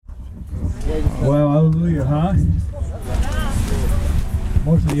Аллилуйя, а?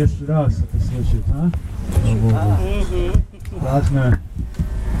 Можно еще раз это слышать, а? Разное.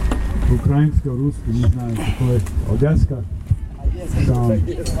 Украинско-русский, не знаю, какое. Одесска. Там.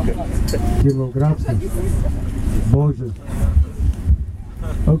 Кировоградский. Боже.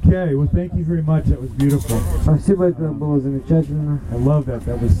 Okay, well thank you very much. That was beautiful. Спасибо, это было замечательно. I love that.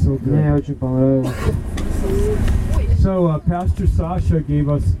 That was so good. Мне очень понравилось. So Pastor Sasha gave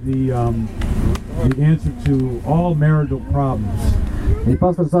us the answer to all marital problems. И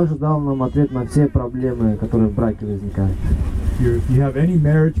пастор Саша дал нам ответ на все проблемы, которые в браке возникают. If you have any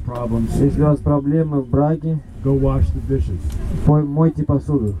marriage problems, Если у вас проблемы в браке, go wash the dishes. мойте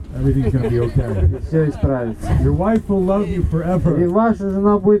посуду. Everything's going to be okay. И все исправится. Your wife will love you И forever. ваша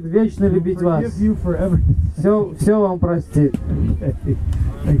жена будет вечно любить вас. Forgive you forever. Все вам простит.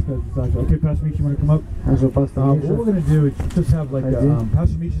 Thanks, Pastor Sasha. Okay, Pastor Misha, you want to come up? Хорошо, пастор What Миша. we're going to do is just have like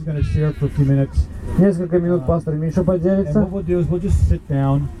Pastor Misha's going to share for a few minutes. Несколько минут пастор Миша And поделится. what we'll do is we'll just sit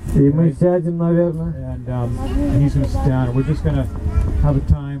down. И мы сядем, наверное. And he's going to sit down. And we're just going to have a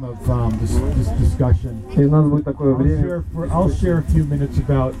time of this discussion. И у нас будет такое время. I'll share a few minutes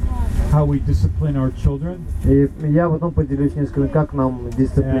about how we discipline our children. И я потом поделюсь несколько, как нам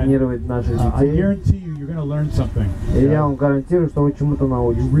дисциплинировать наших I детей. guarantee you're going to learn something. И я вам гарантирую, что вы чему-то You're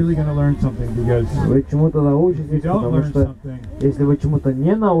научитесь. really going to learn something because Вы чему-то if you научитесь, don't потому learn что something, если вы чему-то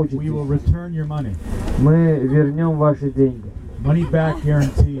не we научитесь, will return your money. мы вернем ваши деньги. Money back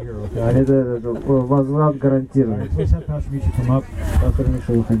guarantee here, okay? Это возврат All гарантирован. right, so let's have Pastor Misha come up. Пастор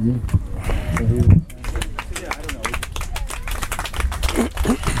Миша, выходи.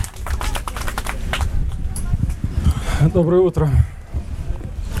 Доброе утро.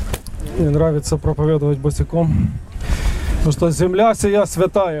 Мне нравится проповедовать босиком, потому что земля сия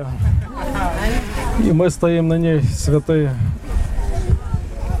святая, и мы стоим на ней святые.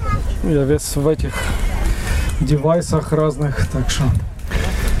 Я весь в этих девайсах разных, так что...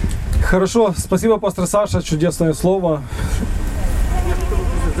 Хорошо, спасибо, пастор Саша, чудесное слово.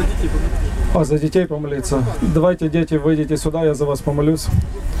 За детей помолиться. Давайте, дети, выйдите сюда, я за вас помолюсь.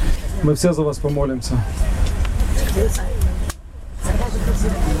 Мы все за вас помолимся.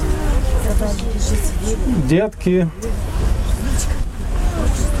 Детки,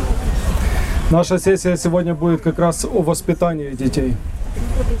 наша сессия сегодня будет как раз о воспитании детей.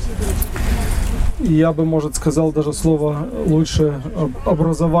 И я бы, может, сказал даже слово лучше об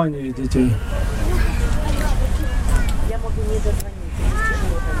образовании детей.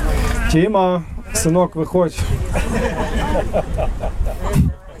 Тима, сынок, выходь.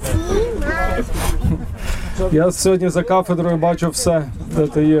 Я сьогодні за кафедрою бачу все, де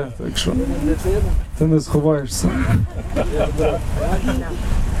ти є, так що ти не сховаєшся.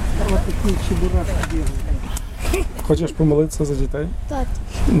 Хочеш помолитися за дітей? Так.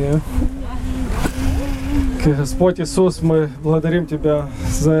 Ні. Господь Иисус, мы благодарим Тебя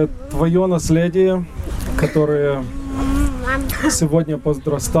за Твое наследие, которое сегодня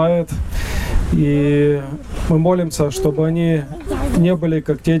подрастает. И мы молимся, чтобы они не были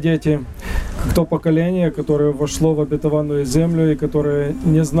как те дети, как то поколение, которое вошло в обетованную землю и которое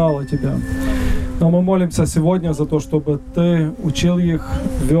не знало Тебя. Но мы молимся сегодня за то, чтобы Ты учил их,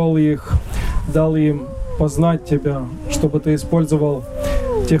 вел их, дал им познать Тебя, чтобы Ты использовал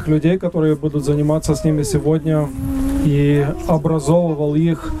тех людей, которые будут заниматься с ними сегодня, и образовывал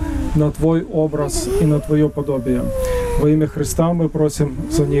их на Твой образ и на Твое подобие. Во имя Христа мы просим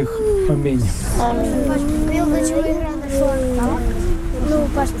за них. Аминь. Паш, ты видел, до чего игра дошла? Ну,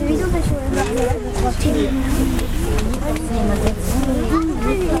 Паш, ты видел, до чего игра дошла?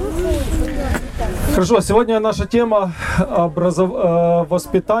 Хорошо, сегодня наша тема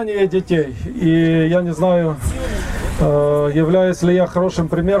воспитание детей. И я не знаю, являюсь ли я хорошим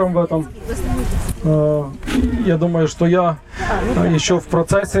примером в этом. Я думаю, что я еще в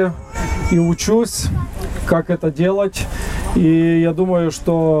процессе и учусь, как это делать. И я думаю,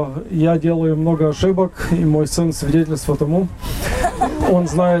 что я делаю много ошибок, и мой сын свидетельство тому. Он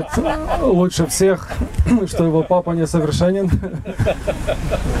знает лучше всех, что его папа несовершенен.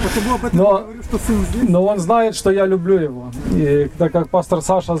 Но он знает, что я люблю его. И так как пастор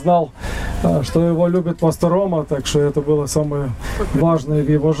Саша знал, что его любит пастор Рома, так что это было самое важное в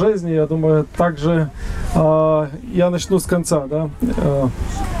его жизни, я думаю, также я начну с конца. Да?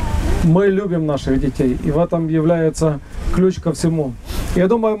 Мы любим наших детей, и в этом является ключ ко всему. Я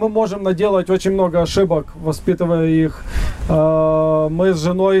думаю, мы можем наделать очень много ошибок, воспитывая их Мы с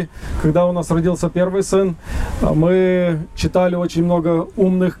женой, когда у нас родился первый сын, мы читали очень много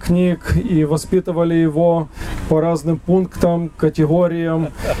умных книг и воспитывали его по разным пунктам, категориям,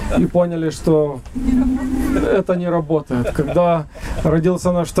 и поняли, что это не работает. Когда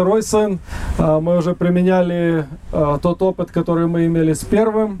родился наш второй сын, мы уже применяли тот опыт, который мы имели с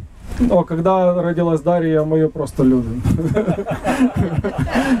первым. Но когда родилась Дарья, мы ее просто любим.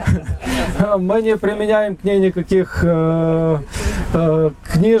 Мы не применяем к ней никаких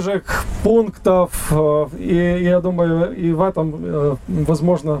книжек, пунктов. И я думаю, и в этом,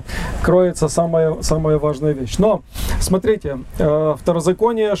 возможно, кроется самая важная вещь. Но, смотрите,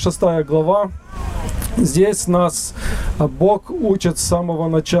 Второзаконие, 6 глава. Здесь нас Бог учит с самого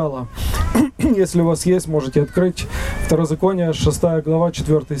начала. Если у вас есть, можете открыть Второзаконие, 6 глава,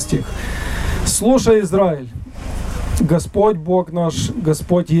 4 стих. «Слушай, Израиль, Господь Бог наш,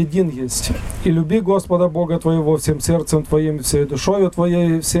 Господь един есть. И люби Господа Бога твоего всем сердцем твоим, всей душою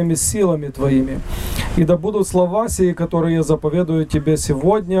твоей, всеми силами твоими. И да будут слова сии, которые я заповедую тебе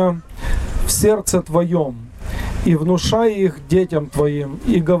сегодня, в сердце твоем. И внушай их детям твоим,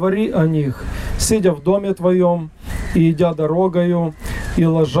 и говори о них, сидя в доме твоем, и идя дорогою, и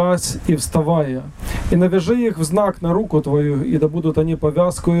ложась, и вставая. И навяжи их в знак на руку твою, и да будут они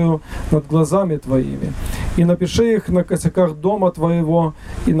повязкою над глазами твоими. И напиши их на косяках дома твоего,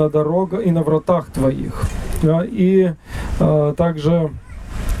 и на дорогах, и на вратах твоих». И также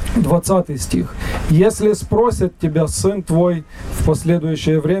 20 стих. «Если спросит тебя сын твой в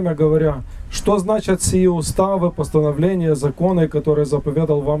последующее время, говоря, что значат сии уставы, постановления, законы, которые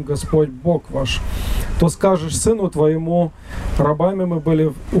заповедал вам Господь Бог ваш, то скажешь сыну твоему, рабами мы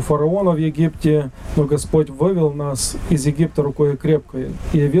были у фараона в Египте, но Господь вывел нас из Египта рукой крепкой,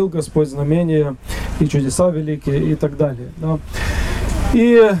 и явил Господь знамения и чудеса великие» и так далее. Да?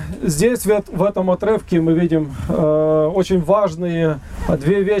 И здесь, в этом отрывке, мы видим очень важные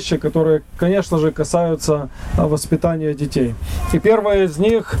две вещи, которые, конечно же, касаются воспитания детей. И первое из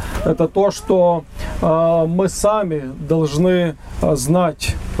них — это то, что мы сами должны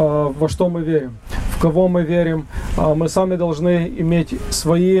знать, во что мы верим, в кого мы верим. Мы сами должны иметь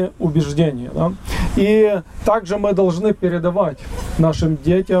свои убеждения. Да? И также мы должны передавать нашим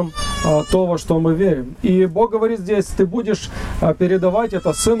детям то, во что мы верим. И Бог говорит здесь: ты будешь передавать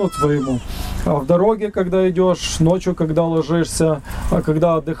это сыну твоему в дороге, когда идешь, ночью, когда ложишься,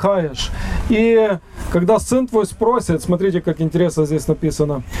 когда отдыхаешь. И когда сын твой спросит, смотрите, как интересно здесь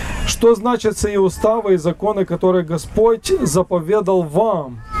написано, что значат сии уставы и законы, которые Господь заповедал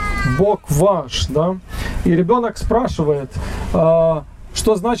вам, Бог ваш, да? И ребенок спрашивает,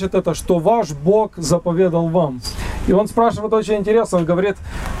 что значит это, что ваш Бог заповедал вам. И он спрашивает очень интересно, он говорит,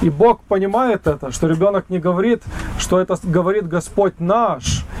 и Бог понимает это, что ребенок не говорит, что это говорит Господь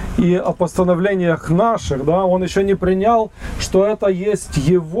наш, и о постановлениях наших, да, он еще не принял, что это есть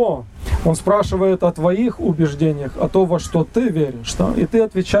Его. Он спрашивает о твоих убеждениях, о том, во что ты веришь, да, и ты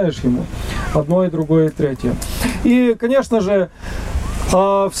отвечаешь ему одно, и другое, и третье. И, конечно же,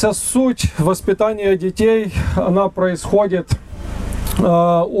 вся суть воспитания детей, она происходит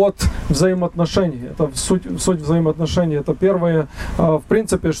от взаимоотношений. Это суть взаимоотношений. Это первое, в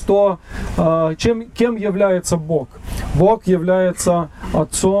принципе, что кем является Бог? Бог является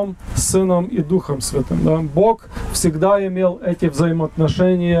Отцом, Сыном и Духом Святым. Да? Бог всегда имел эти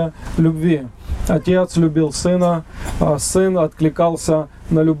взаимоотношения любви. Отец любил Сына, а Сын откликался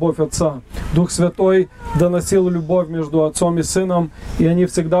на любовь Отца. Дух Святой доносил любовь между Отцом и Сыном, и они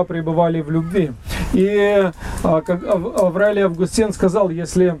всегда пребывали в любви. И как Аврелий Августин сказал,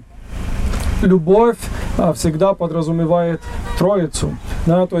 если любовь всегда подразумевает Троицу,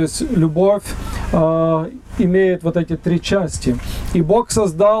 да, то есть любовь имеет вот эти три части. И Бог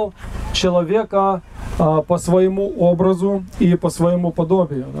создал человека по своему образу и по своему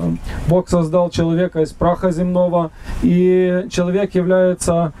подобию. Да. Бог создал человека из праха земного, и человек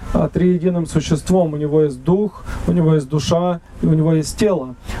является триединым существом. У него есть дух, у него есть душа, и у него есть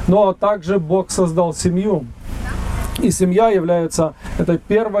тело. Но также Бог создал семью. И семья является этой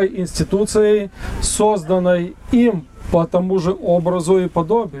первой институцией, созданной им по тому же образу и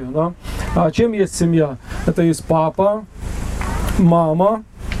подобию. Да. А чем есть семья? Это есть папа, мама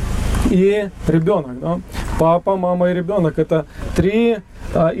и ребенок. Да? Папа, мама и ребенок — это три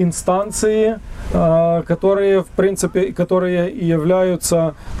инстанции, которые, в принципе, которые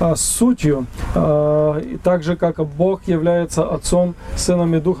являются сутью, так же, как Бог является Отцом,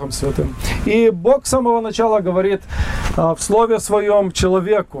 Сыном и Духом Святым. И Бог с самого начала говорит в Слове Своем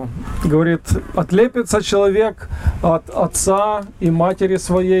человеку, говорит, отлепится человек от отца и матери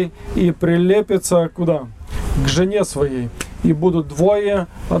своей и прилепится куда? К жене своей. И будут двое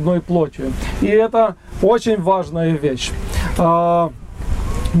одной плотью. И это очень важная вещь.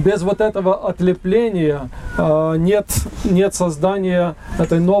 без вот этого отлепления нет создания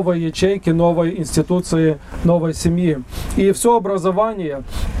этой новой ячейки, новой институции, новой семьи. И все образование,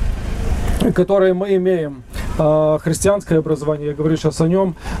 которое мы имеем, христианское образование, я говорю сейчас о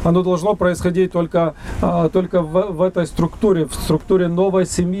нем, оно должно происходить только в этой структуре, в структуре новой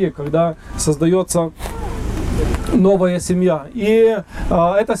семьи, когда создается новая семья. И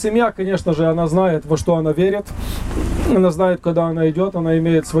эта семья, конечно же, она знает, во что она верит, она знает, куда она идет, она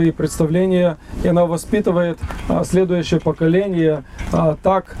имеет свои представления, и она воспитывает следующее поколение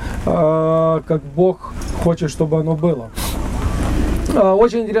так, как Бог хочет, чтобы оно было.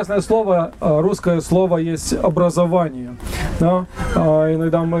 Очень интересное слово, русское слово есть образование. Да?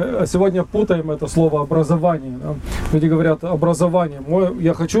 Иногда мы сегодня путаем это слово образование. Да? Люди говорят образование.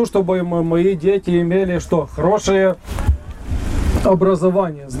 Я хочу, чтобы мои дети имели что? Хорошее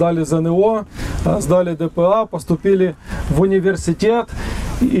образование. Сдали ЗНО, сдали ДПА, поступили в университет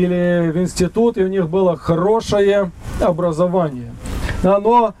или в институт, и у них было хорошее образование.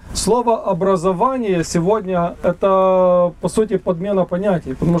 Но слово «образование» сегодня это, по сути, подмена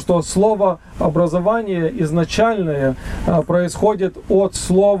понятий, потому что слово «образование» изначальное происходит от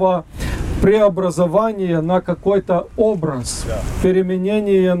слова преобразование на какой-то образ,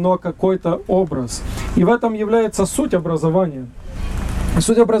 переменение на какой-то образ. И в этом является суть образования.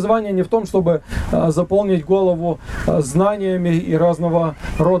 Суть образования не в том, чтобы заполнить голову знаниями и разного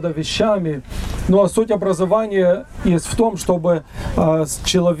рода вещами, но суть образования есть в том, чтобы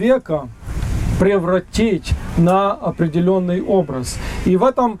человека превратить на определенный образ. И в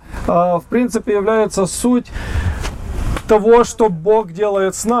этом, в принципе, является суть того, что Бог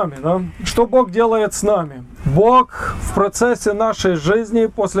делает с нами. Да? Что Бог делает с нами? Бог в процессе нашей жизни,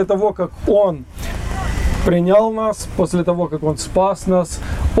 после того, как Он принял нас, после того, как Он спас нас,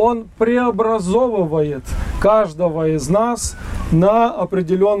 Он преобразовывает каждого из нас на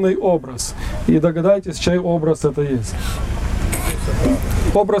определенный образ. И догадайтесь, чей образ это есть.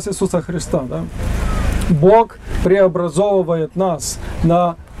 Образ Иисуса Христа. Да? Бог преобразовывает нас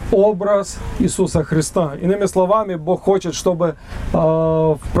на образ Иисуса Христа. Иными словами, Бог хочет, чтобы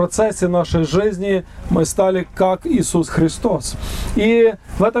в процессе нашей жизни мы стали как Иисус Христос. И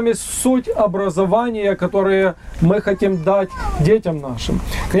в этом есть суть образования, которое мы хотим дать детям нашим.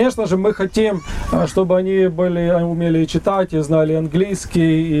 Конечно же, мы хотим, чтобы они умели читать, и знали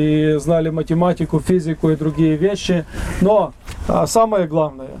английский, и знали математику, физику и другие вещи. Но самое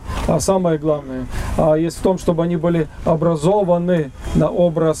главное есть в том, чтобы они были образованы на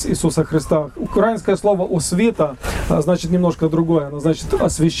образ Иисуса Христа. Украинское слово «освита» значит немножко другое. Оно значит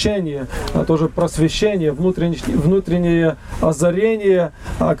освящение, тоже просвещение, внутреннее озарение,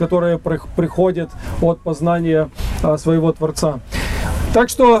 которое приходит от познания своего Творца. Так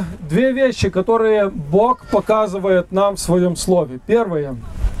что две вещи, которые Бог показывает нам в Своем Слове. Первое.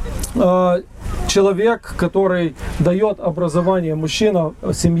 Человек, который дает образование, мужчина,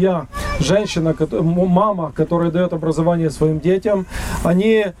 семья, женщина, мама, которая дает образование своим детям,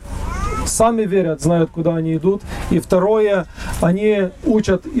 они сами верят, знают, куда они идут. И второе, они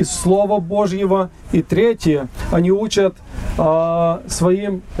учат из Слова Божьего. И третье, они учат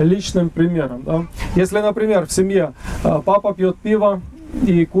своим личным примером. Да? Если, например, в семье папа пьет пиво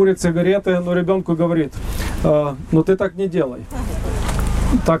и курит сигареты, но ребенку говорит: ну ты так не делай.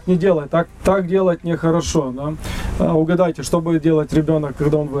 Так не делай, так делать нехорошо. Да? Угадайте, что будет делать ребенок,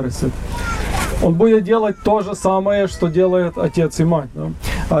 когда он вырастет? Он будет делать то же самое, что делает отец и мать.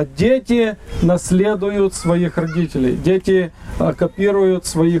 Да? Дети наследуют своих родителей, дети копируют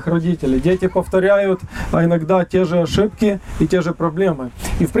своих родителей, дети повторяют иногда те же ошибки и те же проблемы.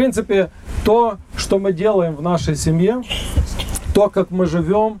 И в принципе, то, что мы делаем в нашей семье, то, как мы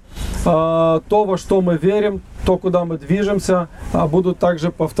живем, то, во что мы верим, то, куда мы движемся, будут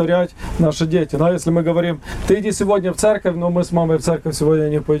также повторять наши дети. Да, если мы говорим: ты иди сегодня в церковь, но мы с мамой в церковь сегодня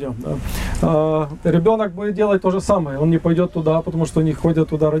не пойдем. Да. Ребенок будет делать то же самое. Он не пойдет туда, потому что не ходят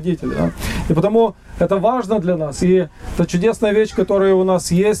туда родители. Да. И потому это важно для нас. И это чудесная вещь, которая у нас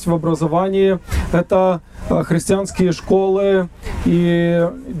есть в образовании. Это христианские школы и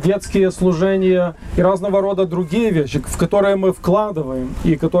детские служения и разного рода другие вещи, в которые мы вкладываем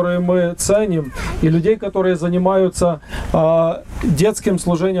и которые мы ценим. И людей, которые занимаются детским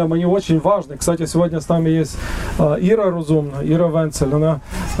служением, они очень важны. Кстати, сегодня с нами есть Ира Разумна, Ира Венцель. Она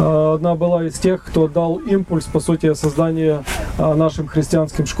одна была из тех, кто дал импульс, по сути, создания нашим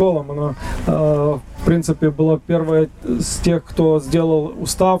христианским школам. Она, в принципе, была первая из тех, кто сделал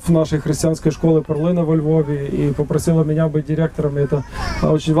устав нашей христианской школы Перлина во Львове и попросила меня быть директором. И это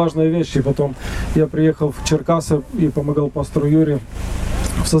очень важная вещь. И потом я приехал в Черкасы и помогал пастору Юрию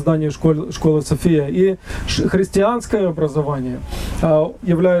в создании школы София. И христианское образование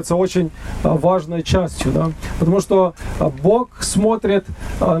является очень важной частью, да? Потому что Бог смотрит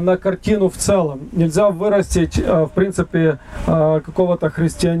на картину в целом. Нельзя вырастить, в принципе, какого-то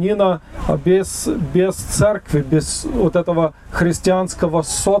христианина без церкви, без вот этого христианского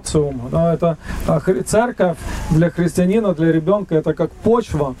социума. Да? Это церковь для христианина, для ребенка, это как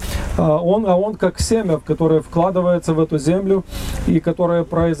почва, он как семя, которое вкладывается в эту землю и которое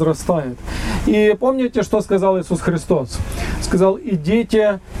произрастает. И помните, что сказал Иисус Христос? Сказал: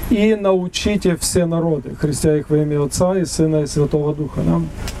 идите и научите все народы, крестя их во имя Отца и Сына и Святого Духа. Да?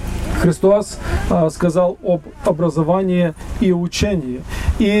 Христос сказал об образовании и учении.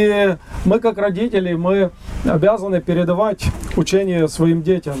 И мы, как родители, мы обязаны передавать учение своим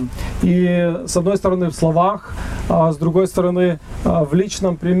детям. И с одной стороны в словах, а с другой стороны в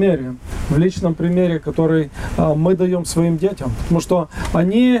личном примере. В личном примере, который мы даем своим детям. Потому что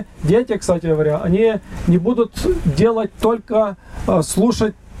дети, кстати говоря, они не будут делать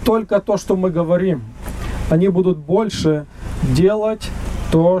слушать только то, что мы говорим. Они будут больше делать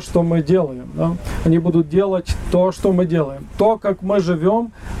то, что мы делаем. Да? Они будут делать то, что мы делаем. То, как мы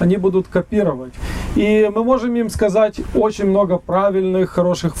живем, они будут копировать. И мы можем им сказать очень много правильных,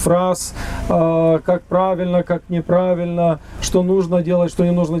 хороших фраз, как правильно, как неправильно, что нужно делать, что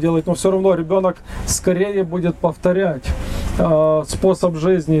не нужно делать. Но все равно ребенок скорее будет повторять способ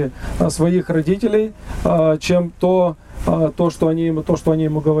жизни своих родителей, чем то, что они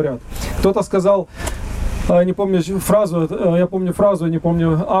ему говорят. Кто-то сказал, не помню фразу, я помню фразу, не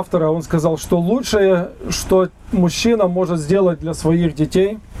помню автора, он сказал, что лучшее, что мужчина может сделать для своих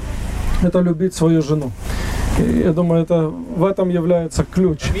детей, это любить свою жену. И я думаю, в этом является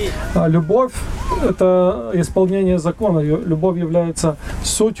ключ. Любовь — это исполнение закона. Любовь является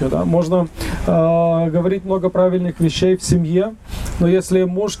сутью. Да? Можно говорить много правильных вещей в семье, но если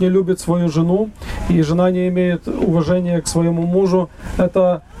муж не любит свою жену, и жена не имеет уважения к своему мужу,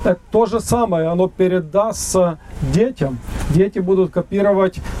 это то же самое, оно передастся детям. Дети будут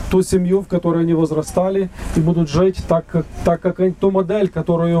копировать ту семью, в которой они возрастали, и будут жить так как ту модель,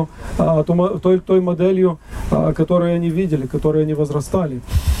 той моделью, которую они видели, которой они возрастали.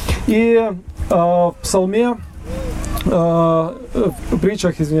 И в Псалме, в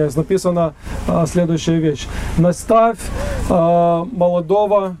притчах, написана следующая вещь. «Наставь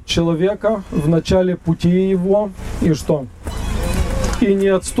молодого человека в начале пути его, и что? И не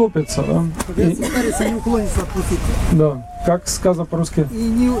отступится». Да? Когда состарится, не уклонится от пути. Да. Как сказано по-русски?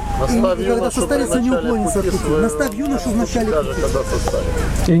 Когда состарится, не уклонится от пути. Наставь юношу в начале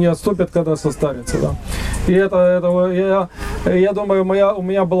пути. И не отступит, когда состарится. Да. И я думаю, у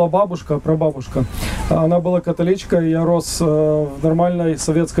меня была прабабушка. Она была католичка, и я рос в нормальной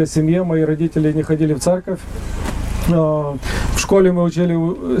советской семье. Мои родители не ходили в церковь. В школе мы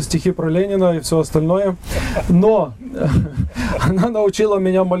учили стихи про Ленина и все остальное. Но она научила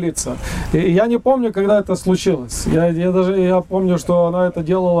меня молиться. И я не помню, когда это случилось. Я помню, что она это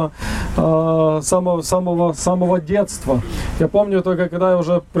делала с самого детства. Я помню только, когда я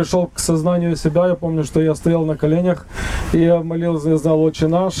уже пришел к сознанию себя, я помню, что я стоял на коленях, и я молился, я знал «Отче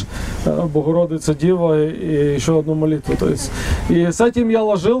наш», «Богородица Дива» и еще одну молитву. То есть, и с этим я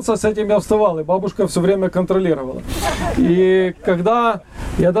ложился, с этим я вставал, и бабушка все время контролировала. И когда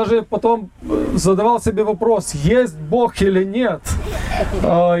я даже потом задавал себе вопрос, есть Бог или нет,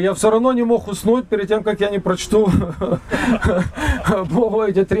 я все равно не мог уснуть перед тем, как я не прочту Богу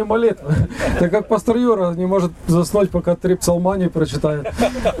эти 3 молитвы. Так как пастор Юра не может заснуть, пока 3 псалма не прочитает,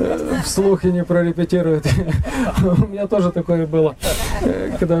 вслух и не прорепетирует. У меня тоже такое было,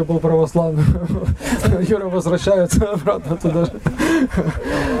 когда я был православным. Юра возвращается обратно туда же.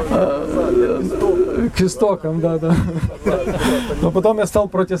 К истокам, да. Но потом я стал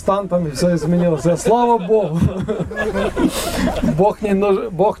протестантом, и все изменилось. Слава Богу! Бог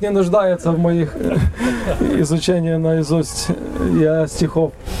не нуждается в моих изучениях наизусть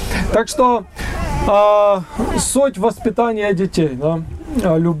стихов. Так что суть воспитания детей, да?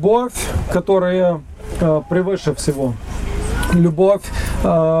 Любовь, которая превыше всего. Любовь,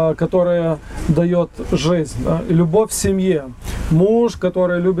 которая дает жизнь. Да? Любовь в семье. Муж,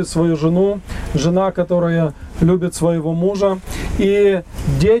 который любит свою жену. Жена, которая любит своего мужа. И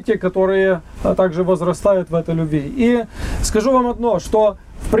дети, которые также возрастают в этой любви. И скажу вам одно, что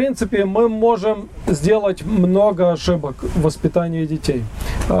в принципе мы можем сделать много ошибок в воспитании детей.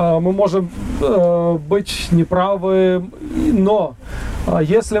 Мы можем быть неправы, но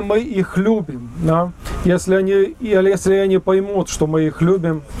если мы их любим, да, если они поймут, что мы их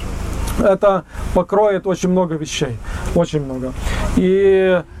любим, это покроет очень много вещей, очень много.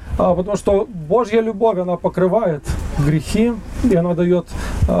 И потому что Божья любовь, она покрывает грехи, и она дает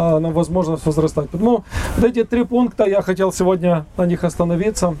нам возможность возрастать. Ну, вот эти 3 пункта, я хотел сегодня на них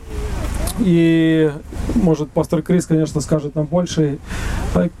остановиться. И, может, пастор Крис, конечно, скажет нам больше.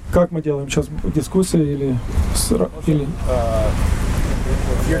 Как мы делаем сейчас? Дискуссия или...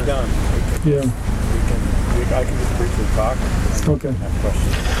 You're done. Yeah. I can just briefly talk. Okay.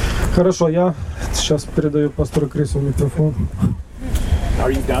 Хорошо, я сейчас передаю пастору Крису микрофон.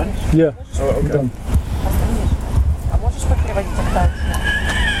 Are you done? Yeah. Oh, okay. Done. А можешь переводить их дальше?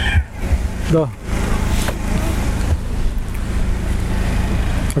 Да.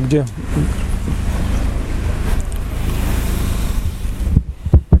 А где?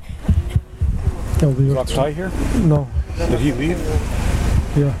 Is outside here? No. Did he leave?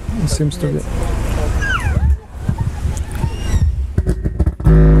 Yeah, it seems to be.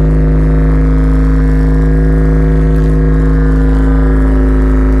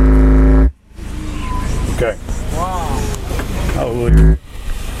 Okay. Hallelujah.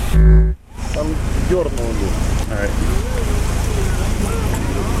 Там дернул. All right.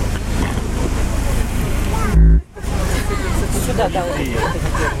 Сюда, да.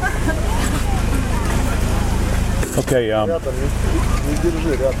 Okay. Рядом, не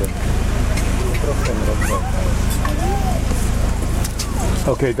держи рядом. Микрофон раздал.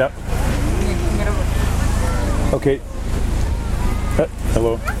 Okay. That. Okay.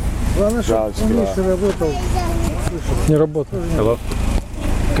 Hello. Главное, чтобы он меньше работал. Не работает. Hello.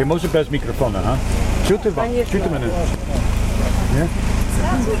 Okay. Может без микрофона, а? Чути мене?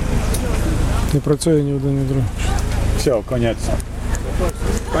 Не працює ні один, ні другий. Все, конец.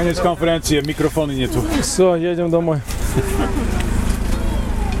 Конец конференции, микрофона нету. Все, едем домой.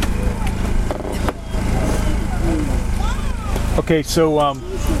 Okay, so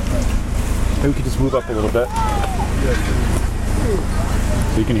maybe we could just move up a little bit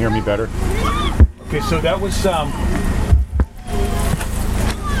so you can hear me better. Okay, so that was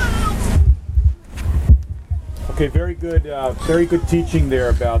okay, very good teaching there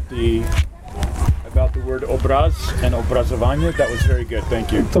about the word obraz and obrazovание. That was very good.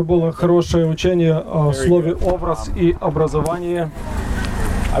 Thank you. Это было хорошее учение о слове образ и образование.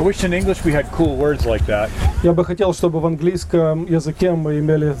 I wish in English we had cool words like that. Я бы хотел, чтобы в английском языке мы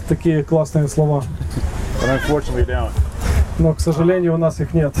имели такие классные слова. But unfortunately we don't. Но, к сожалению, у нас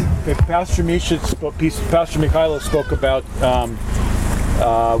их нет. Okay, Pastor Mikhailo spoke about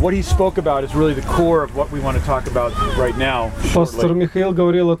what he spoke about is really the core of what we want to talk about right now. Пастор Михаил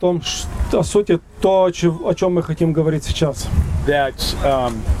говорил о том, о сути, то, о чем мы хотим говорить сейчас. That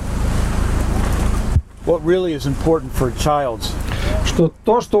what really is important for a child. Что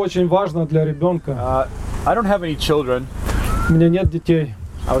то, что очень важно для ребенка. I don't have any children. У меня нет детей.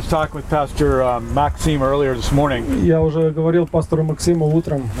 I was talking with Pastor Maxim earlier this morning. Я уже говорил пастору Максиму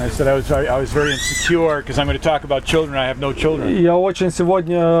утром. I said I was very insecure because I'm going to talk about children. I have no children. Я очень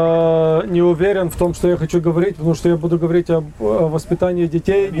сегодня не уверен в том, что я хочу говорить, потому что я буду говорить об воспитании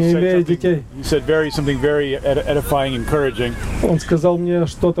детей, не имея детей. You said something very edifying, encouraging. Он сказал мне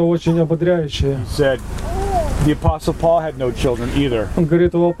что-то очень ободряющее. He said the Apostle Paul had no children either. Он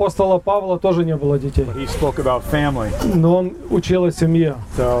говорит, у апостола Павла тоже не было детей. He spoke about family. Но он учил о семье.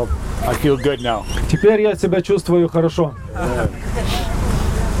 So I feel good now. Теперь я себя чувствую хорошо.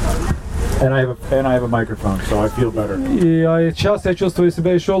 And I have a microphone, so I feel better. И сейчас я чувствую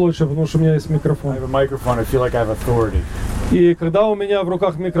себя еще лучше, потому что у меня есть I микрофон. have a microphone. I feel like I have authority. И когда у меня в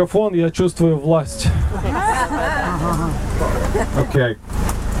руках микрофон, я чувствую власть. Okay.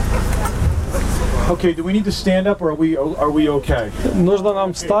 Okay. Do we need to stand up, or are we okay? Нужно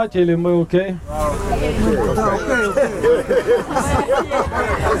нам встать или мы окей?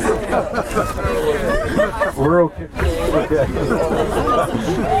 We're okay.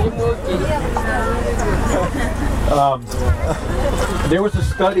 There was a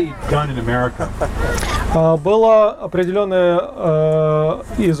study done in America. Было определенное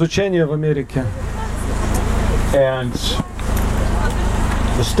изучение в Америке. And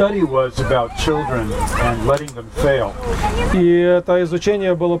the study was about children and letting them fail. И это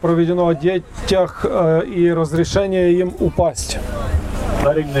изучение было проведено о детях и разрешение им упасть.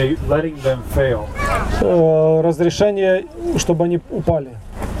 Letting them fail. Разрешение, чтобы они упали.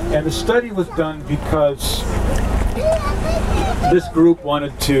 And the study was done because this group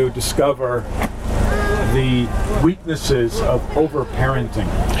wanted to discover the weaknesses of overparenting.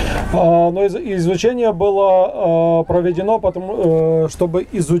 Но изучение было проведено, чтобы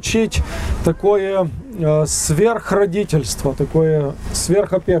изучить такое сверхродительство, такое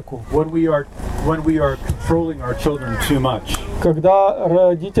сверхопеку. When we are controlling our children too much. Когда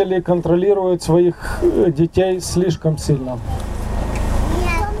родители контролируют своих детей слишком сильно.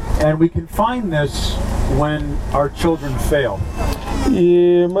 And we can find this when our children fail.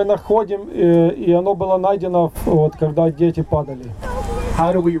 И мы находим, и оно было найдено, вот, когда дети падали.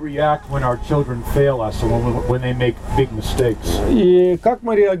 How do we react when our children fail us and when they make big mistakes? И как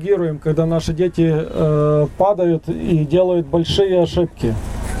мы реагируем, когда наши дети падают и делают большие ошибки?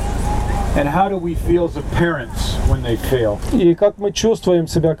 And how do we feel as parents when they fail? И как мы чувствуем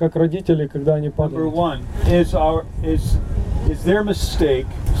себя как родители, когда они Number падают? one, is their mistake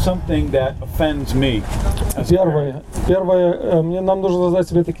something that offends me? as a parent? Первое, нам нужно задать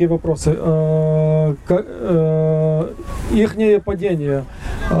себе такие вопросы. Ихнее падение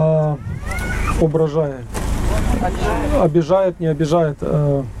обижает, не обижает,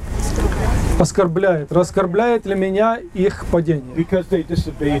 оскорбляет. Раскорбляет ли меня их падение? Because they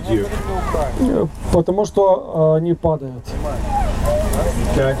disobeyed you. Потому что они падают.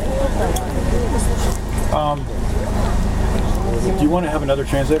 Okay. Do you want to have another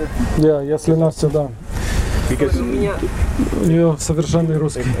translator? Да, если Настя, да. Because У нее совершенный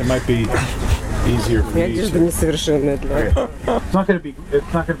русский. it might be easier for me. Одежда несовершенная для Okay. It's not going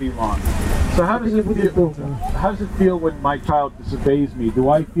to be long. So how does it feel when my child disobeys me? Do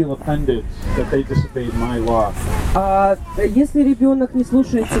I feel offended that they disobeyed my law? Если ребенок не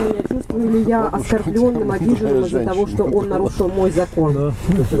слушается меня, чувствую ли я оскорбленным, обиженным из-за того, что он нарушил мой закон?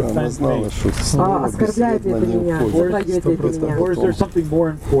 Оскорбляет ли это меня? Затрагивает ли это меня? Or is there something more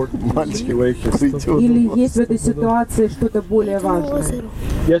important in the situation? Или есть в этой ситуации что-то более важное?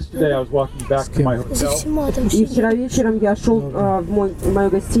 Yesterday I was walking back to my hotel И вчера вечером я шел в мою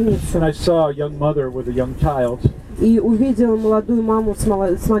гостиницу and I saw a young mother with a young child, и увидел молодую маму с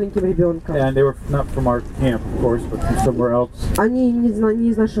маленьким ребенком. and they were not from our camp, of course, but from somewhere else. Они не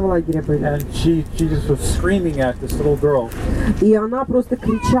из нашего лагеря были. And she just was screaming at this little girl И она просто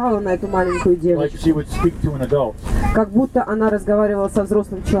кричала на эту маленькую like девочку, she would speak to an adult, как будто она разговаривала со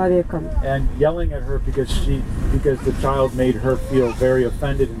взрослым человеком. and yelling at her because the child made her feel very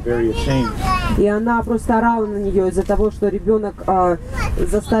offended and very ashamed. И она просто орала на нее из-за того, что ребенок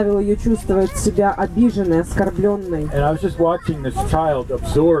заставил ее чувствовать себя обиженной, оскорбленной. And I was just watching this child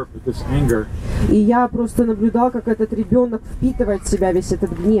absorb this anger. И я просто наблюдал, как этот ребенок впитывает в себя весь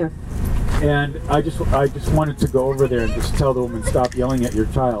этот гнев. And I just wanted to go over there and just tell the woman, stop yelling at your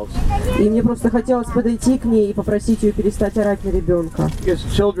child. И мне просто хотелось подойти к ней и попросить ее перестать орать на ребенка. Because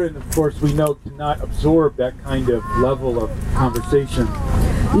children, of course, we know cannot absorb that kind of level of conversation.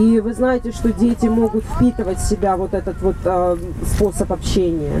 И вы знаете, что дети могут впитывать в себя вот этот вот способ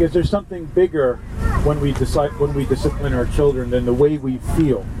общения. Because there's something bigger when we discipline our children than the way we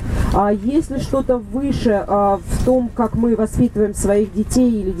feel. А есть ли что-то выше в том, как мы воспитываем своих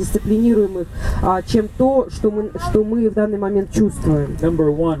детей или дисциплинируем их, чем то, что мы в данный момент чувствуем? Number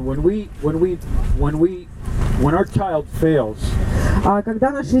one, when our child fails, Когда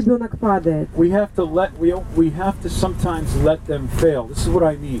наш ребенок падает, we have to sometimes let them fail. This is what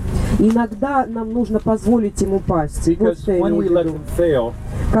I mean. иногда нам нужно позволить им упасть. Вот Because что я when we имею в let виду. them fail,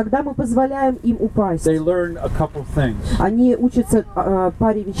 Когда мы позволяем им упасть, they learn a couple things. они учатся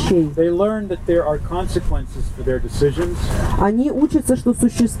паре вещей. They learn that there are consequences for their decisions. Они учатся, что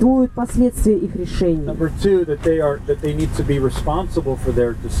существуют последствия их решений. Number two, that they need to be responsible for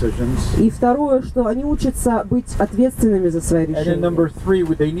their decisions. И второе, что они учатся быть ответственными за свои And then решения. number three,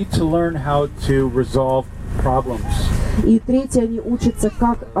 they need to learn how to resolve problems. И третье, они учатся,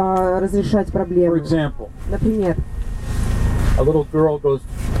 как разрешать For проблемы. example, Например, a little girl goes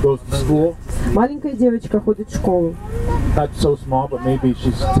to school, маленькая девочка ходит в школу. not so small, but maybe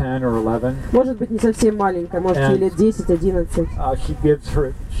she's 10 or 11. Может быть, не совсем маленькая, может, ей лет 10-11. She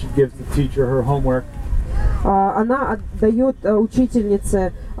gives the teacher her homework, Она отдает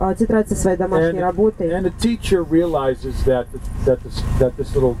учительнице тетрадь со своей домашней работой. and the teacher realizes that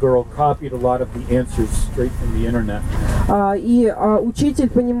this little girl copied a lot of the answers straight from the internet. И учитель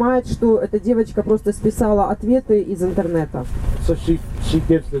понимает, что эта девочка просто списала ответы из интернета. So she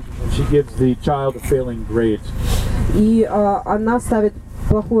gives the child a failing grade, И она ставит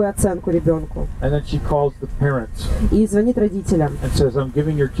плохую оценку ребенку. and then she calls the parents И звонит родителям. and says, "I'm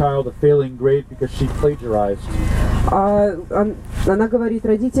giving your child a failing grade because she plagiarized." Она говорит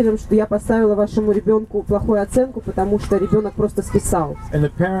родителям, что я поставила вашему ребенку плохую оценку, потому что ребенок просто списал. And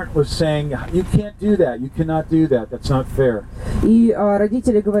the parent was saying, "You can't do that. You cannot do that. That's not fair." И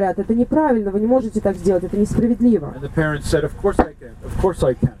родители говорят, это неправильно, вы не можете так сделать, это несправедливо. And the parent said, "Of course I can. Of course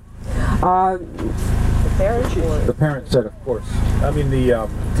I can." parent or? The parent said, of course. I mean, the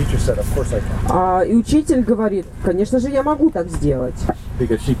teacher said, of course I can. И учитель говорит, конечно же, я могу так сделать.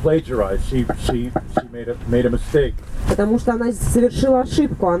 Because she plagiarized. She made a mistake. Потому что она совершила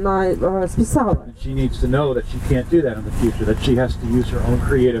ошибку, она списала. And she needs to know that she can't do that in the future, that she has to use her own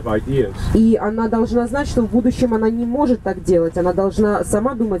creative ideas. И она должна знать, что в будущем она не может так делать, она должна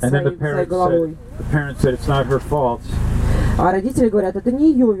сама думать And then своей головой. the parent said, it's not her fault. А родители говорят, это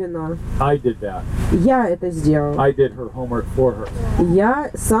не ее вина. I did that. Я это сделал. I did her homework for her. Я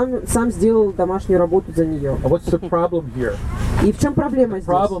сам сделал домашнюю работу за нее. And what's the problem here? И в чем проблема The здесь?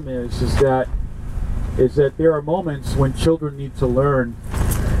 problem is that there are moments when children need to learn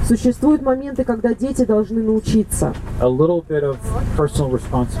Существуют моменты, когда дети должны научиться a little bit of personal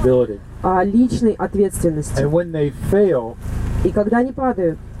responsibility. личной ответственности. And when they fail, И когда они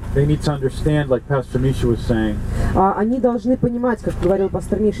падают, they need to understand, like Pastor Misha was saying, они должны понимать, как говорил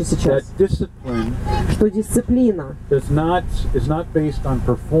пастор Миша that сейчас, discipline что дисциплина is not based on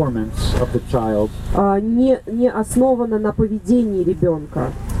performance of the child, не основана на поведении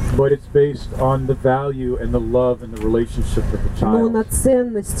ребенка, but it's based on the value and the love and the relationship of the но на child.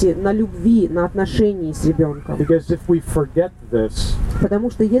 ценности, на любви, на отношении с ребенком. Because if we forget this,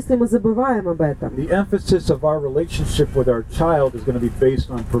 Потому что если мы забываем об этом, the emphasis of our relationship with our child is going to be based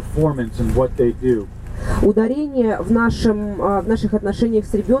on performance and what they do. ударение в наших отношениях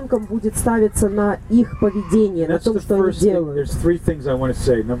с ребенком будет ставиться на их поведение, на That's том, the что они first thing. делают. There's three things I want to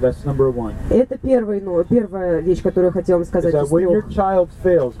say. No, that's number one. Это первая вещь, которую я хотела вам Is сказать that из when your трех. child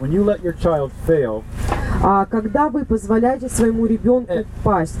fails, when you let your child fail, Когда вы позволяете своему ребенку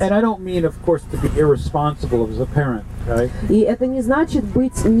пасть, and I don't mean, of course, to be irresponsible as a parent, okay? и это не значит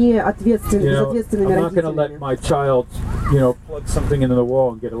быть неответственными, You know, безответственными I'm not going to let родителями. my child, plug something into the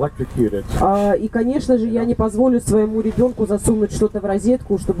wall and get electrocuted. И, конечно же, я не позволю своему ребенку засунуть что-то в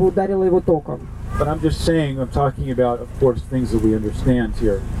розетку, чтобы ударило его током. But I'm just saying, I'm talking about, of course, things that we understand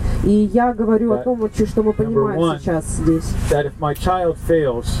here. И я говорю о том, что мы понимаем one. сейчас здесь. That if my child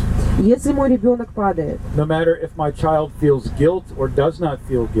fails, Если мой ребенок падает, no matter if my child feels guilt or does not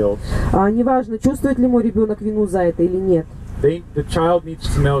feel guilt, неважно, чувствует ли мой ребенок вину за это или нет, the child needs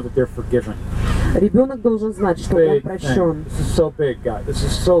to know that they're forgiven. ребенок должен знать, что он Big прощен. thing. This is so big, God. This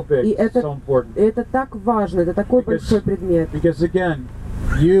is so big. И It's so important. это так важно, это такой большой предмет. Because again,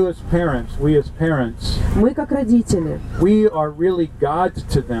 you as parents, we as parents, Мы, как родители, we are really gods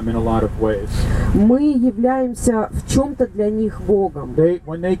to them in a lot of ways. мы являемся в чем-то для них Богом.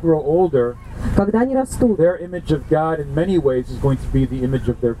 When they grow older, Когда они растут, their image of God in many ways is going to be the image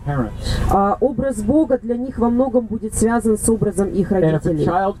of their parents. Образ Бога для них во многом будет связан с образом их And if a родителей.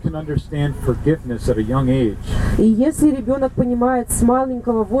 child can understand forgiveness at a young age, И если ребенок понимает с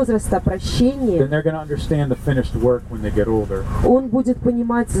маленького возраста then прощение, they're going to understand the finished work when they get older. он будет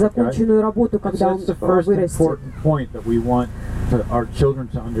понимать законченную работу, когда он That's the first вырастет. important point that we want our children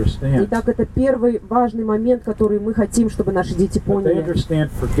to understand. Итак, это первый важный момент, который мы хотим, чтобы наши дети That they поняли. understand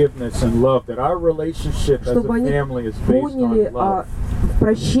forgiveness and love, that our relationship as a Чтобы они family is based поняли on love.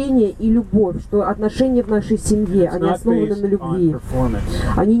 прощение и любовь, что отношения в нашей семье, It's они not основаны based на on любви. performance.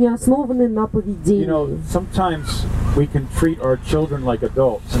 Они не основаны на You know, поведении. sometimes we can treat our children like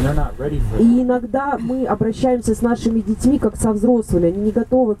adults and they're not ready for that. И иногда мы обращаемся с нашими детьми как со взрослыми, они не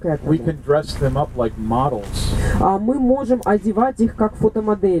готовы к этому. We can dress them up like models, Мы можем одевать их как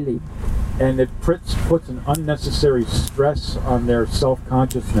фотомоделей. and it puts an unnecessary stress on their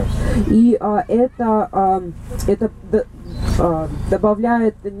self-consciousness. И это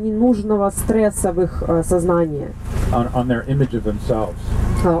добавляет ненужного стресса в их сознание, On their image of themselves.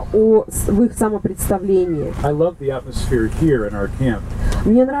 в их самопредставлении. I love the atmosphere here in our camp.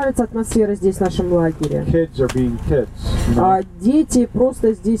 Мне нравится атмосфера здесь, в нашем лагере. Kids are being kids. You know? Дети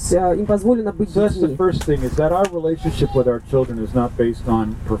просто здесь, им позволено быть So that's the детьми. first thing, is that our relationship with our children is not based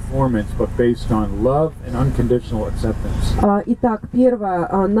on performance, but based on love and unconditional acceptance. Итак, первое,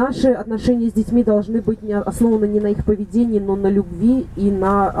 наши отношения с детьми должны быть основаны не на их поведении, но на любви и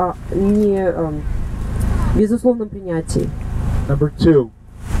на безусловном принятии. Number two,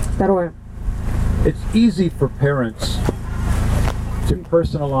 Второе. it's easy for parents to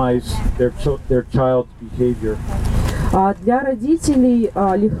personalize their child's behavior. Для родителей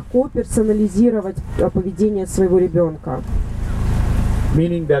легко персонализировать поведение своего ребенка.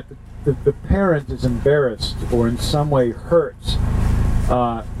 Meaning that the parent is embarrassed or in some way hurt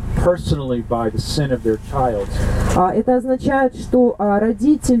personally by the sin of their child. Это означает, что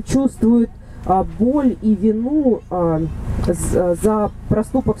родитель чувствует боль и вину за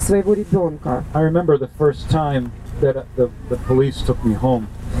проступок своего ребенка. I remember the first time that the police took me home.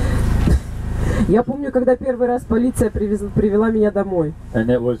 Я помню, когда первый раз полиция привела меня домой. And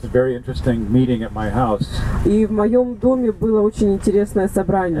it was a very interesting meeting at my house. И в моем доме было очень интересное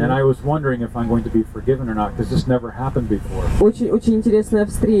собрание. And I was wondering if I'm going to be forgiven or not, because this never happened before. Очень интересная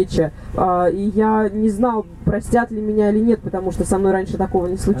встреча. И я не знал, простят ли меня или нет, потому что со мной раньше такого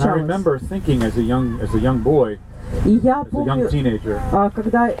не And I случалось. remember thinking as a young boy, И я as a young помню, teenager,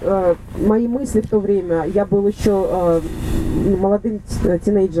 когда мои мысли в то время, я был еще молодым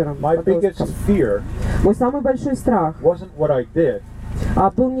тинейджером, my biggest подростком. fear Мой самый большой страх wasn't what I did,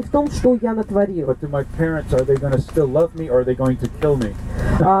 был не в том, что я натворил, but to my parents, are they going to still love me or are they going to kill me?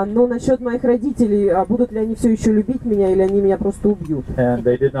 но насчет моих родителей, будут ли они все еще любить меня или они меня просто убьют. And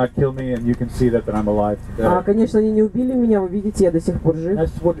they did not kill me, and you can see that I'm alive today. Конечно, они не убили меня, вы видите, я до сих пор жив.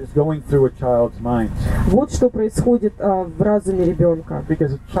 That's what is going through a child's mind. Вот что происходит в разуме ребенка.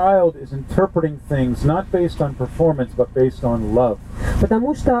 Because a child is interpreting things not based on performance, but based on love.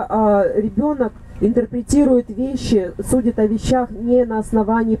 Потому что ребенок интерпретирует вещи, судит о вещах не на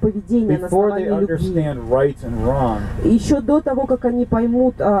основании поведения, на Before they основании любви. understand right and wrong, Еще до того, как они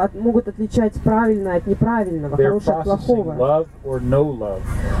поймут, могут отличать правильное от неправильного, they're хорошее от processing плохого, love or no love.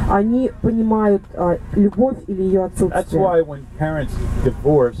 они понимают любовь или ее That's отсутствие. why when parents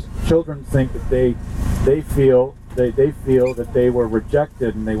divorce, children think that they feel that they were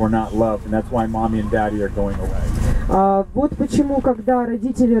rejected and they were not loved, and that's why mommy and daddy are going away. Вот почему, когда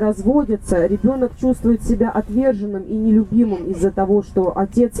родители разводятся, ребенок чувствует себя отверженным и нелюбимым из-за того, что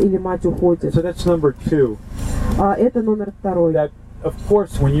отец или мать уходит. So that's number 2. Это номер второй. That, of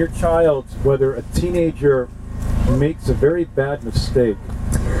course, when your child, whether a teenager, makes a very bad mistake,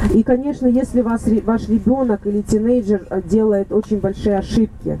 И, конечно, если ваш ребенок или тинейджер делает очень большие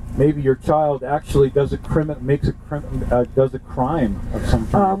ошибки, maybe your child actually does a crime of some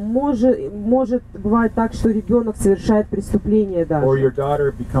kind, может бывать так, что ребенок совершает преступление or your даже,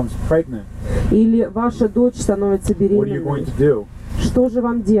 daughter becomes pregnant, или ваша дочь становится what are you going беременной. to do? Что же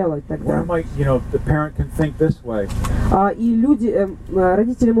вам делать What тогда? am I, the parent can think this way. И люди,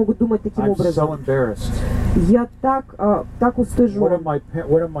 родители могут думать таким I'm so образом: embarrassed. я так What are устыжен.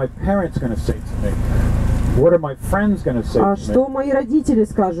 my parents going to say to me? What are my friends going to say to me? Что мои родители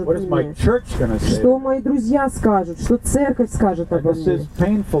скажут What is my мне? church going to say? Что мои друзья скажут? Что церковь скажет And обо this мне? is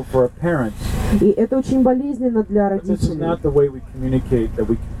painful for a parent. И это очень болезненно для But this is родителей. not the way we communicate. That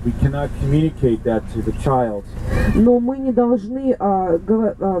we cannot communicate that to the child. Но мы не должны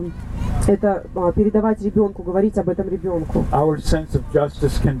это передавать ребенку, говорить об этом ребенку. Our sense of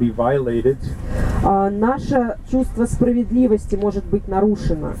justice can be violated. Наше чувство справедливости может быть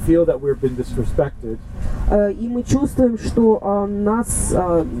нарушено. We feel that we've been disrespected. И мы чувствуем, что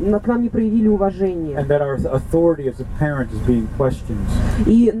к нам не проявили уважения. And that our authority as a parent is being questioned.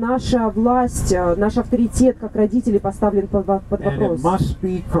 И наша власть, наш авторитет как родители поставлен под And it вопрос. must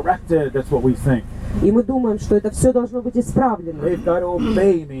be corrected. That's what we think. И мы думаем, что это все должно быть исправлено. They've got to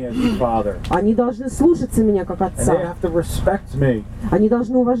obey me as a father. Они должны слушаться меня как And they отца. have to respect me. Они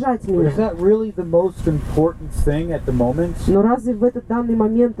должны уважать But меня. is that really the most important thing at the moment? Но разве в этот данный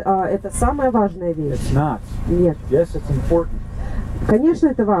момент это самая важная вещь? It's not. Нет. Yes, it's important. Конечно,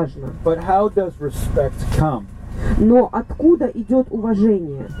 это важно. But how does respect come? Но откуда идет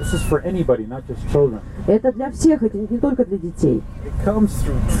уважение? This is for anybody, not just children. Это для всех, это не только для детей. It comes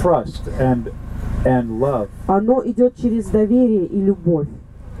through trust and love. Оно идет через доверие и любовь.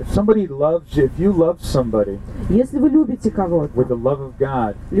 If somebody loves you, if you love somebody Если вы любите кого-то with the love of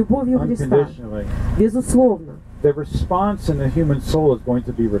God любовью Христа, unconditionally, безусловно, the response in the human soul is going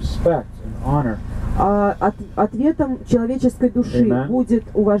to be respect and honor. Ответом человеческой души Amen. будет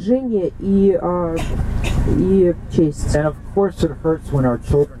уважение и честь. And of course it hurts when our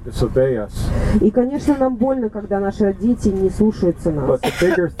children disobey us. И, конечно, нам больно, когда наши дети не слушаются But нас. the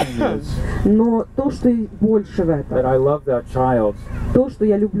bigger thing is Но то, что и больше в that этом, I love that child. то, что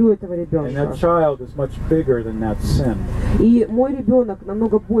я люблю этого And ребенка. that child is much bigger than that sin. И мой ребенок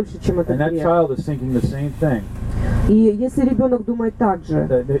намного больше, чем этот And that грех. child is thinking the same thing. И если ребенок думает так же,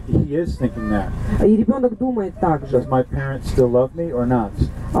 That he is thinking that. и ребенок думает так же, Does my parents still love me or not?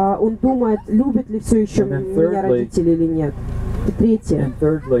 он думает, любит ли все еще And then меня thirdly- родители или нет. И третье, And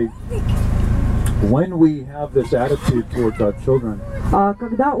thirdly, when we have this attitude towards our children,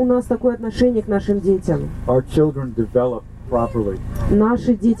 когда у нас такое отношение к нашим детям, our children develop properly.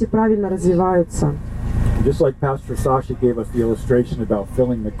 наши дети правильно развиваются. Just like Pastor Sasha gave us the illustration about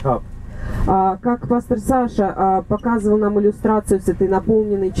filling the cup, Как пастор Саша показывал нам иллюстрацию с этой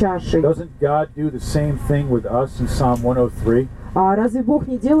наполненной чашей. doesn't God do the same thing with us in Psalm 103? Разве Бог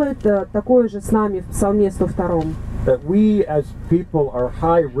не делает такое же с нами в Псалме 102? That we as people are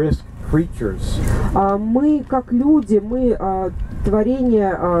high-risk creatures. Мы, как люди, мы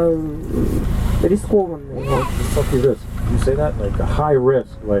творение рискованные. What's risk? You say that like a high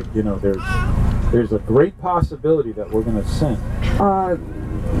risk, like there's a great possibility that we're going to sin.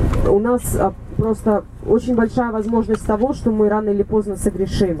 У нас просто очень большая возможность того, что мы рано или поздно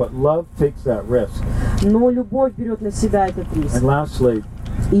согрешим. But love takes that risk. Но любовь берет на себя этот риск. And lastly,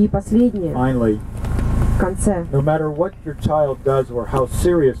 И последнее, finally, в конце. no matter what your child does or how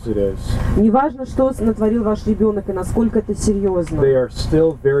serious it is, Неважно, что натворил ваш ребенок и насколько это they серьезно. are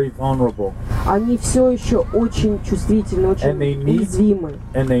still very vulnerable, Они все еще очень чувствительны, очень And they need- уязвимы.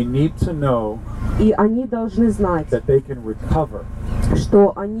 and they need to know И они должны знать, that they can recover.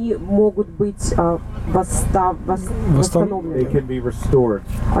 что они могут быть They восстановлены. can be restored,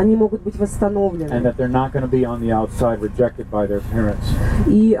 Они могут быть and восстановлены. that they're not going to be on the outside rejected by their parents.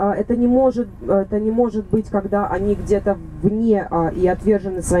 И это не может быть, когда они где-то вне и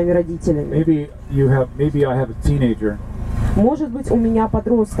отвержены своими родителями. Maybe I have a teenager Может быть, у меня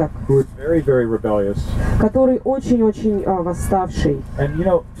подросток, who is very, very rebellious. который очень-очень восставший. And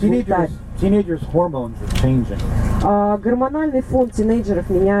teenagers' hormones are changing. Гормональный фон тинейджеров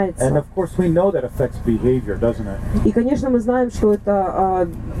And меняется. of course we know that affects behavior, doesn't it? И, конечно, мы знаем, что это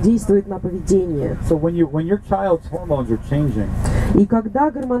действует на поведение. So when your child's hormones are changing, И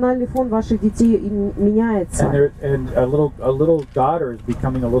когда гормональный фон ваших детей меняется, and a little daughter is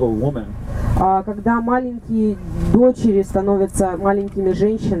becoming a little woman, когда маленькие дочери становятся маленькими and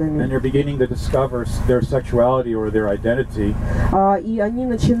женщинами, they're beginning to discover their sexuality or their identity, и они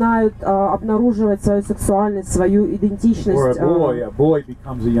начинают обнаруживать свою сексуальность, свою or идентичность, a boy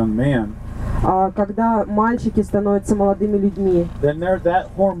becomes a young man, когда мальчики становятся молодыми людьми, then that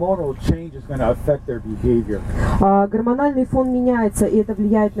hormonal change is going to affect their behavior. гормональный фон меняется, и это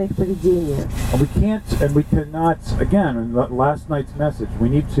влияет на их поведение. And we cannot, again, in last night's message, we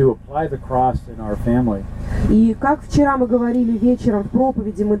need to apply the cross in our family. И как вчера мы говорили вечером в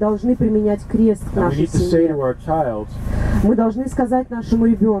проповеди, мы должны применять крест к And we нашей need to say to семье. our child, Мы должны сказать нашему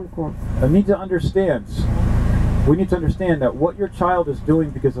ребенку, we need to understand that what your child is doing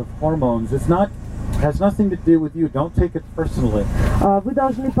because of hormones has nothing to do with you. Don't take it personally. вы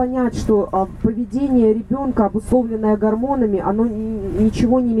должны понять, что поведение ребенка, обусловленное гормонами, оно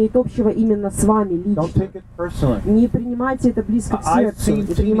ничего не имеет общего именно с вами Don't лично. take it personally. Не принимайте это близко к сердцу, не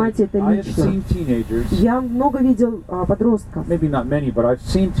принимайте это I have лично. seen teenagers, Я много видел подростков. maybe not many, but I've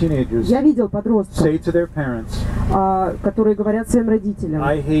seen teenagers Я видел подростков, say to their parents, которые говорят своим родителям: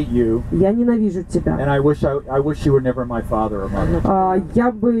 I hate you, я ненавижу тебя. and I wish you were never my father or mother.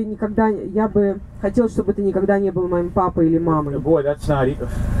 Я бы хотел, чтобы ты никогда не был моим папой или мамой. Boy, that's not even,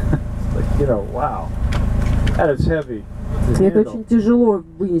 wow. That is heavy to И это handle. очень тяжело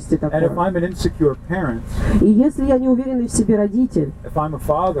вынести And if такое. I'm an insecure parent, И если я не уверенный в себе родитель, if I'm a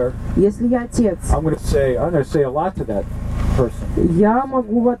father, если я отец, I'm going to say a lot to that person. я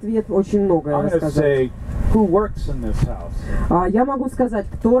могу в ответ очень многое I'm going to рассказать. say, who works in this house? Я могу сказать,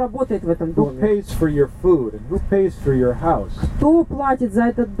 кто работает в этом Who доме, pays for your food and who pays for your house? кто платит за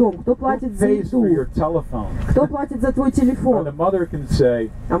этот дом, кто Who платит за pays for your еду, telephone? кто платит за твой And the телефон. mother can say,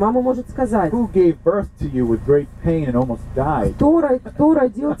 А мама может сказать: who gave birth to you with great pain and almost died? кто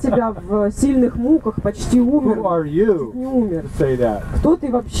родил тебя в сильных муках, почти Who умер, are you не умер. to say that? Кто ты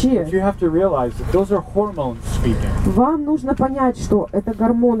вообще? But you have to realize that those are hormones speaking. Вам нужно понять, что это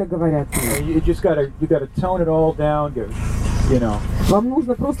гормоны говорят. You just gotta tone it all down, Вам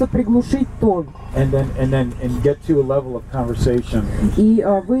нужно просто приглушить тон and get to a level of conversation и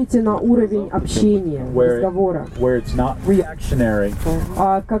выйти на уровень общения, разговора. where it's not reactionary.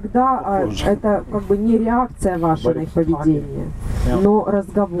 Когда это как бы не реакция ваша на их поведение, но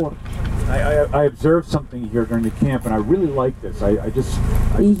разговор. I observed something here during the camp, and I really like this.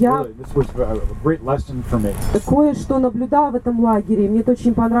 This was a great lesson for me. Кое-что наблюдал в этом лагере, и мне это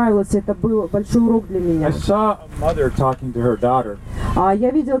очень понравилось, это был большой урок для I меня. saw a mother talking to her daughter,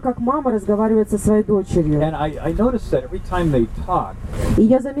 Я видел, как мама разговаривает со своей дочерью. and I noticed that every time they talk, И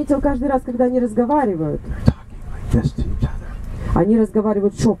я заметил каждый раз, когда они разговаривают, they're talking like this to each other, они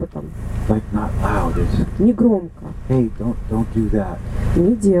разговаривают шепотом, like not loud. It's, не громко, hey, don't do that.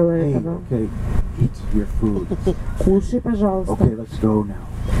 не делай Hey, этого. okay, eat your food. Кушай, пожалуйста, Okay, let's go now.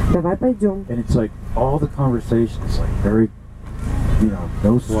 давай пойдем. And it's like all the conversations, like very,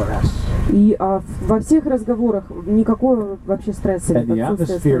 no stress. И во всех разговорах никакого вообще стресса And нет, the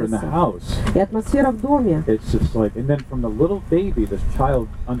отсутствие atmosphere in the стресса. house, И атмосфера в доме, it's just like, and then from the little baby, this child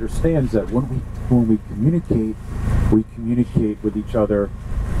understands that when we communicate with each other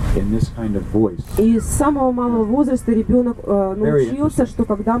in this kind of voice. и с самого малого возраста ребенок научился, что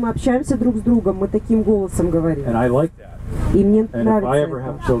когда мы общаемся друг с другом, мы таким голосом говорим. And I like that. И мне And if I нравится ever это.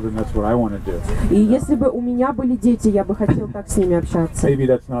 have children, that's what I want to do. И если бы у меня были дети, я бы хотел так с ними общаться. Maybe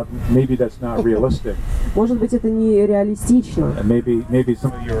that's not realistic. Может быть, это не реалистично. And maybe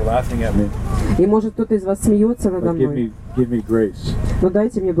some of you are laughing at me. И может кто-то из вас смеется надо But give мной. me grace. Но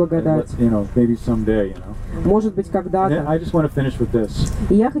дайте мне And благодать. maybe someday, Может быть, And then когда-то. I just want to finish with this.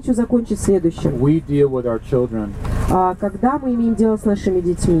 И я хочу закончить следующим. We deal with our children. Когда мы имеем дело с нашими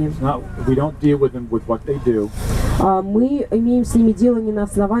детьми, We don't deal with them with what they do. мы имеем с ними дело не на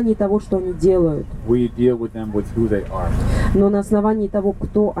основании того, что они делают, We deal with them with who they are. но на основании того,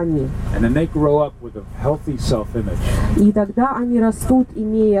 кто они. And then they grow up with a healthy self-image. И тогда они растут,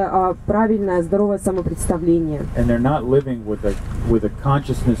 имея правильное, здоровое самопредставление. And they're not living with a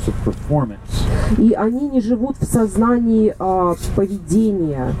consciousness of performance. И они не живут в сознании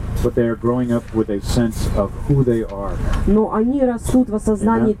поведения, But they are growing up with a sense of who they are. но они растут в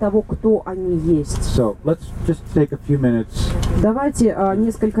осознании Amen. того, кто они есть. So let's just take a few minutes. Давайте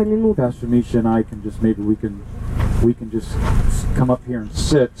несколько минут Pastor Misha and I can just we can just come up here and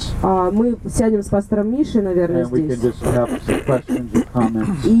sit, мы сядем с пастором Мишей, наверное, and we can здесь, just have some questions or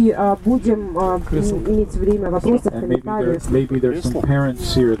comments. и будем иметь время вопросов, And комментариев. maybe there's some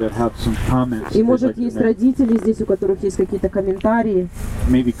parents here that have some comments. И they'd может like to есть make. родители здесь, у которых есть какие-то комментарии,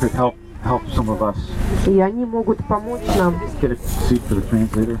 Maybe could help some of us. и они могут помочь нам. Get a seat for the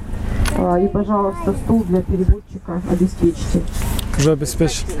translator. И, пожалуйста, стул для переводчика обеспечьте. Уже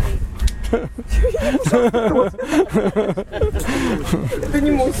обеспечен. Это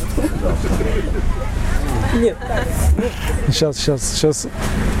не мой стул. Нет. Сейчас.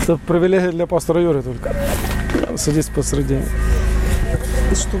 Это привилегия для пастора Юры только. Садись посредине.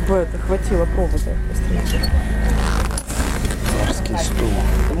 Чтобы это хватило провода. Царский стул.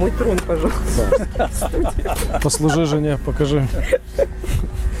 Мой трон, пожалуйста. Послужи жене, покажи.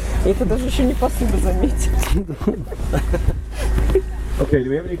 Это даже еще не посуда, заметьте. Okay, do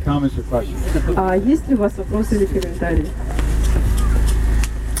we have any comments or questions? Есть ли у вас вопросы или комментарии?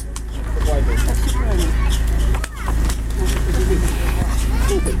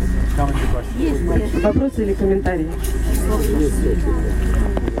 Comments or questions? Вопросы или комментарии?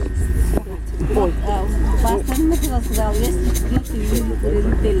 Пастор Михаил сказал, если пьют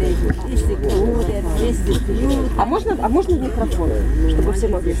родителей, если курят, если пьют. А можно микрофон, чтобы все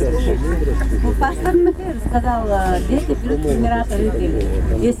могли слышать? Ну, пастор Михаил сказал, дети пьют, умирают родители.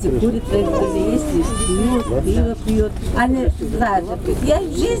 Если курят родители, если пьют, пиво пьют. Они знают, что пьют. Я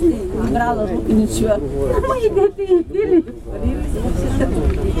в жизни не брала в руки ничего. А мои дети и пили, и курили.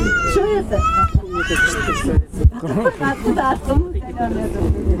 Что это? Откуда?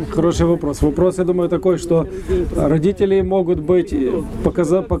 Хороший вопрос. Вопрос, я думаю, такой, что родители могут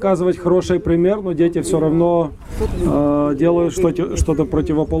показывать хороший пример, но дети все равно делают что-то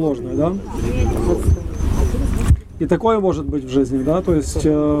противоположное, да? И такое может быть в жизни, да? То есть,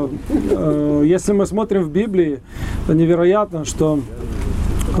 если мы смотрим в Библии, то невероятно, что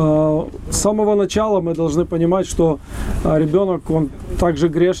с самого начала мы должны понимать, что ребенок, он так же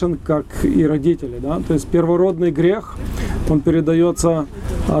грешен, как и родители, да? То есть первородный грех, он передается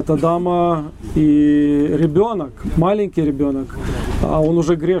от Адама, и ребенок, маленький ребенок, он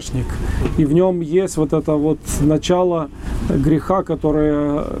уже грешник. И в нем есть вот это вот начало греха,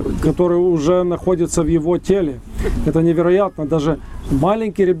 которое уже находится в его теле. Это невероятно. Даже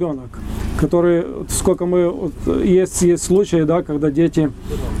маленький ребенок, который, сколько есть случаи, да, когда дети,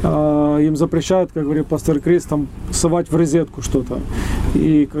 им запрещают, как говорит пастор Крис, там, совать в розетку что-то.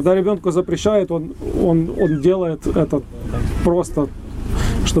 И когда ребенку запрещают, он делает это просто,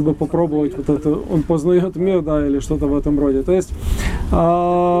 чтобы попробовать вот это, он познает мир, да, или что-то в этом роде. То есть,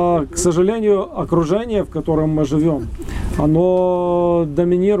 к сожалению, окружение, в котором мы живем, оно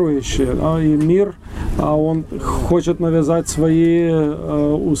доминирующее, да, и мир, он хочет навязать свои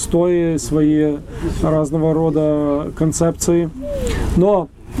устои, свои разного рода концепции. Но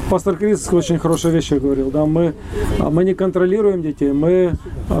пастор Крис очень хорошие вещи говорил, да, мы не контролируем детей, мы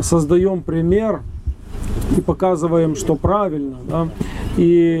создаем пример и показываем, что правильно, да?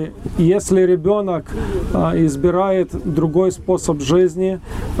 И если ребенок избирает другой способ жизни,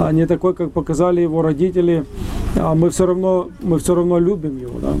 не такой, как показали его родители, мы все равно любим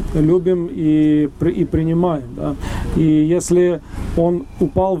его, да? Любим и принимаем, да? И если он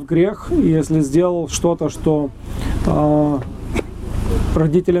упал в грех, если сделал что-то, что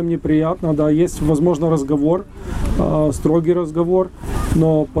родителям неприятно, да, есть, возможно, разговор, строгий разговор,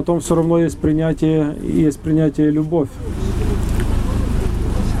 но потом все равно есть принятие и любовь.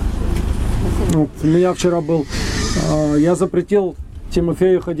 Вот, у меня вчера был, я запретил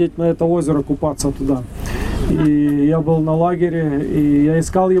Тимофею ходить на это озеро, купаться туда. И я был на лагере, и я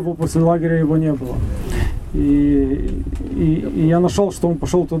искал его, после лагеря его не было. И я нашел, что он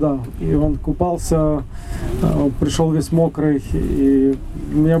пошел туда. И он купался, пришел весь мокрый. И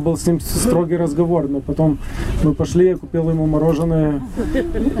у меня был с ним строгий разговор. Но потом мы пошли, я купил ему мороженое.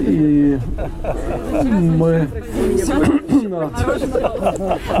 И мы...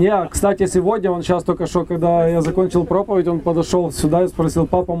 Не, кстати, сегодня, он сейчас только что, когда я закончил проповедь, он подошел сюда и спросил: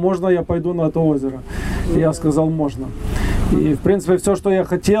 папа, можно я пойду на это озеро? И я сказал: можно. И, в принципе, все, что я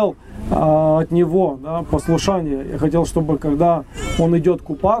хотел от него, да, послушание. Я хотел, чтобы когда он идет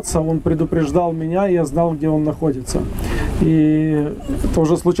купаться, он предупреждал меня, и я знал, где он находится. И это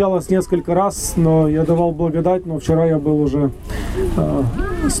уже случалось несколько раз, но я давал благодать, но вчера я был уже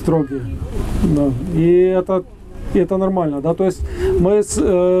строгий. Да. И это нормально, да, то есть мы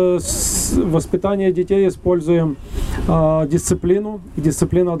с воспитания детей используем дисциплину, и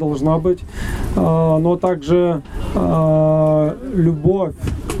дисциплина должна быть, но также любовь,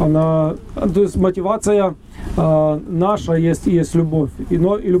 она, то есть мотивация наша есть любовь,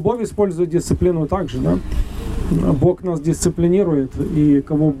 но и любовь использует дисциплину также, да. Бог нас дисциплинирует, и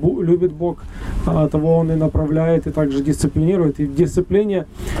кого любит Бог, того Он и направляет, и также дисциплинирует. И в дисциплине,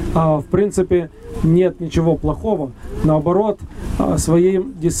 в принципе, нет ничего плохого. Наоборот,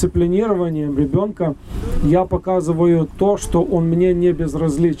 своим дисциплинированием ребенка я показываю то, что он мне не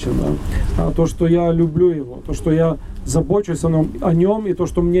безразличен, да? То, что я люблю его, то, что я забочусь о нем, и то,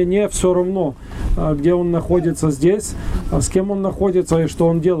 что мне не все равно, где он находится здесь, с кем он находится и что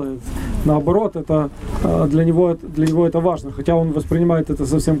он делает. Наоборот, это для него это важно, хотя он воспринимает это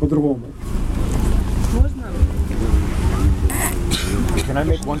совсем по-другому. Можно? Can I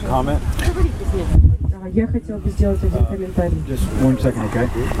make one comment? Я хотела бы сделать один комментарий. Just 1 second,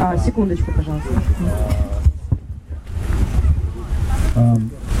 okay? Секундочку, пожалуйста.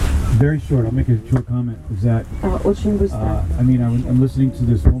 Very short. I'll make a short comment. Is that Очень быстро. I mean, I'm listening to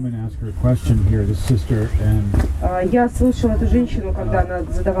this woman ask her a question here, this sister, and Я слышала эту женщину, когда она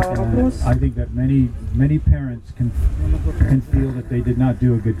задавала вопрос. I think that many parents can feel that they did not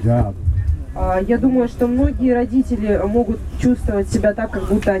do a good job. Я думаю, что многие родители могут чувствовать себя так, как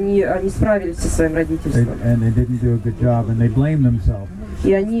будто они справились со своим родительством. And they didn't do a good job, and they blame themselves.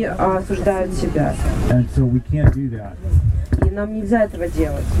 И они осуждают себя. And so we can't do that. И нам нельзя этого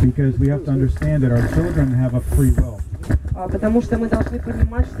делать. Because we have to understand that our children have a free will. Потому что мы должны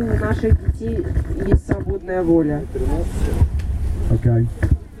понимать, что у наших детей есть свободная воля. Okay?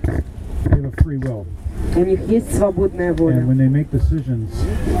 They have a free will. У них есть свободная воля. And when they make decisions,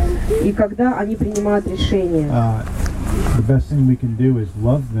 и когда они принимают решения, the best thing we can do is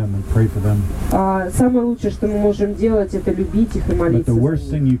love them and pray for them. Самое лучшее, что мы можем делать, это любить их и молиться. But the worst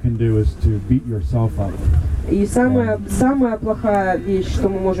thing you can do is to beat yourself up. И самая плохая вещь, что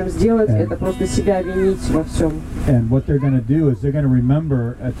мы можем сделать, это просто себя винить во всем. And what they're going to do is they're going to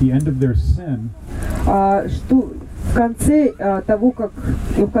remember at the end of their sin. Что в конце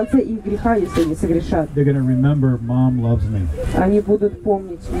в конце их греха, если они согрешат, they're going to remember, Mom loves me. Они будут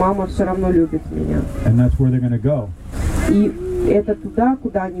помнить, мама все равно любит меня. And that's where they're going to go. И это туда,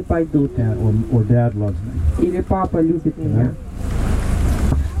 куда они пойдут. Or Dad loves me. Или папа любит меня.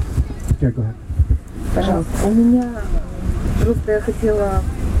 Okay, go ahead. Пожалуйста. У меня просто я хотела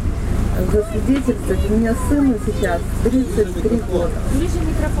засвидетельствовать. У меня сыну сейчас 33 года.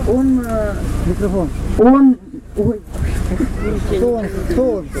 Кто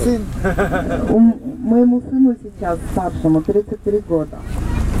он? Сын? Моему сыну сейчас, старшему, 33 года.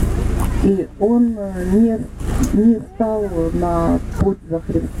 И он не стал на путь за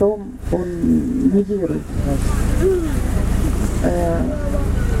Христом, он не верует.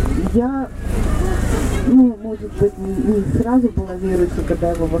 Я, может быть, не сразу была верующей, когда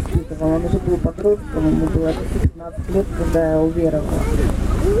я его воспитывала. Он уже был подростком, ему было 15 лет, когда я уверовала.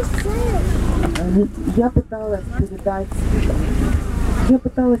 Я пыталась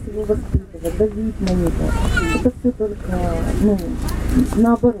его воспитывать, давить на него. Это все только,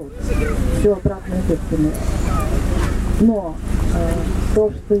 наоборот, все обратно естественно. Но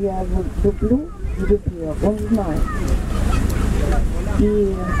то, что я его любила, он знает.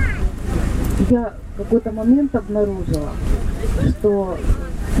 И я в какой-то момент обнаружила, что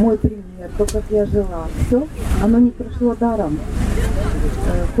мой пример, то, как я жила, все, оно не прошло даром.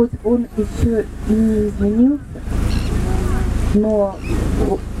 Хоть он еще и не изменился, но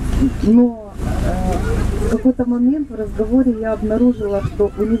в какой-то момент в разговоре я обнаружила,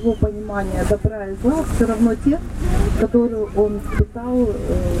 что у него понимание добра и зла все равно те, которые он питал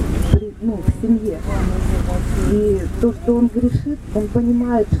в семье. И то, что он грешит, он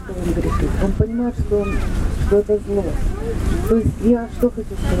понимает, что он грешит, он понимает, что это зло. То есть я что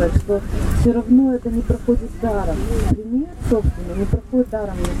хочу сказать, что все равно это не проходит даром. Пример, собственно, не проходит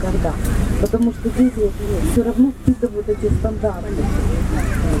даром никогда. Потому что дети все равно впитывают эти стандарты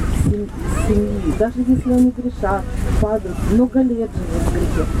семьи. Даже если они грешат, падают, много лет живут в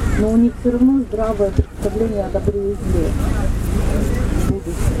грехе, но у них все равно здравое представление о добре и зле.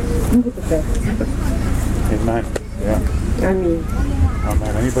 Ну вот такая. Amen. Yeah. Аминь.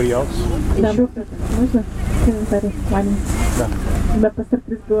 Amen. Anybody else? Еще можно комментарий маленький? Да. Когда пастор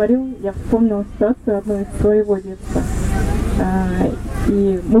Крис говорил, я вспомнила ситуацию одну из своего детства.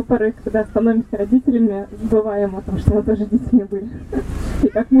 И мы порой, когда становимся родителями, забываем о том, что мы тоже детьми были. И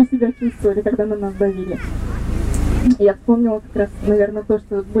как мы себя чувствовали, когда на нас давили. И я вспомнила как раз, наверное, то,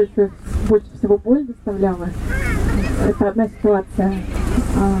 что больше всего боль доставляло. Это одна ситуация,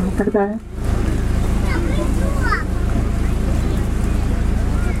 когда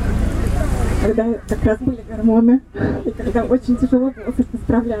как раз были гормоны, и когда очень тяжело было с этим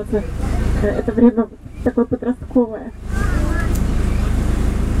справляться. Это время такое подростковое.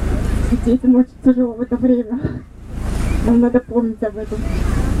 И детям очень тяжело в это время. Нам надо помнить об этом.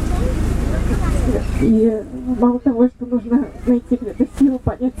 И мало того, что нужно найти где-то силу,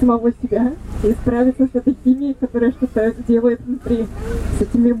 понять самого себя и справиться с этой химией, которая что-то делает внутри, с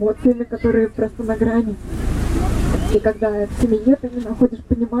этими эмоциями, которые просто на грани. И когда в семье ты не находишь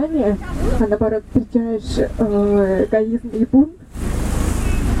понимания, а наоборот встречаешь эгоизм и бунт,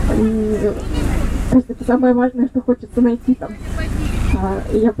 то есть это самое важное, что хочется найти там.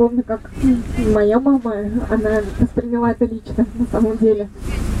 И я помню, как моя мама, она восприняла это лично на самом деле.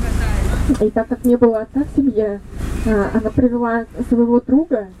 И так как не было отца в семье, она привела своего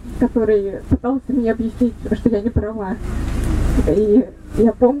друга, который пытался мне объяснить, что я не права. И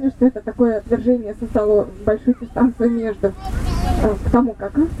я помню, что это такое отвержение создало большую дистанцию между к тому,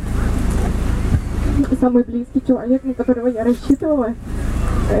 как самый близкий человек, на которого я рассчитывала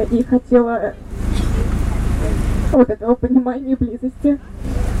и хотела вот этого понимания и близости,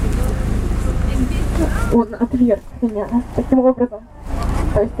 он отверг меня таким образом.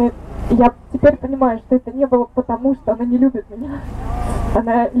 То есть я теперь понимаю, что это не было потому, что она не любит меня.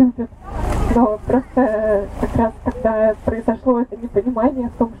 Она любит. Но просто как раз когда произошло это непонимание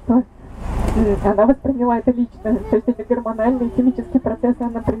в том, что она восприняла это лично. То есть эти гормональные, химические процессы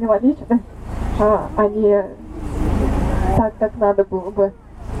она приняла лично, а не так, как надо было бы,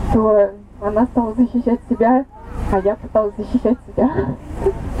 то она стала защищать себя, а я пыталась защищать себя.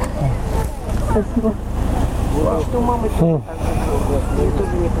 Спасибо. Что у мамы тоже так же. Я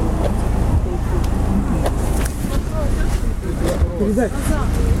тоже не понимаю. Передать.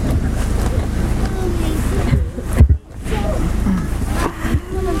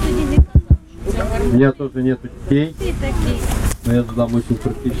 У меня тоже нету детей, но я задам очень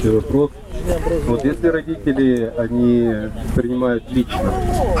практичный вопрос. Вот если родители, они принимают лично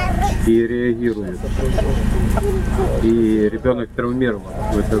и реагируют, и ребенок травмирован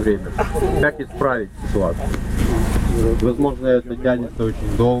в это время, как исправить ситуацию? Возможно, это тянется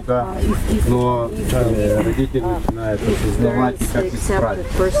очень долго, но родители начинают осознавать, и как исправить.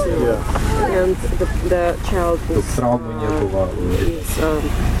 Чтобы травмы не было.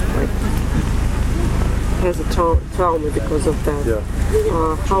 Has a trauma because of that.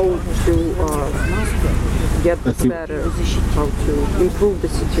 How to get better, how to improve the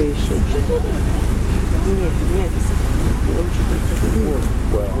situation.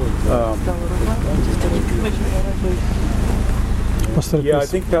 Yeah, I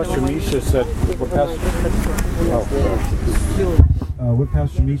think Pastor Misha said what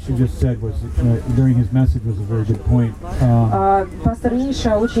Pastor Misha just said was during his message was a very good point. Пастор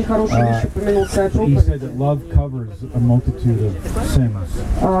Миша очень хорошую вещь упомянул в своей He said проповеди. that love covers a multitude of sins.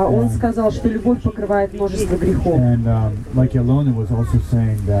 Он сказал, что любовь покрывает множество грехов. And like Ilona was also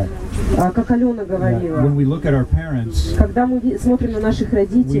saying that, Как Алена that говорила, when we look at our parents, когда мы смотрим на наших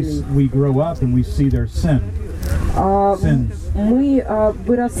родителей, we grow up and we see their sins. мы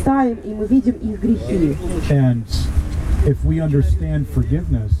вырастаем и мы видим их грехи. And if we understand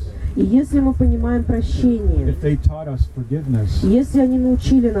forgiveness, И если мы понимаем прощение, if they taught us forgiveness, если они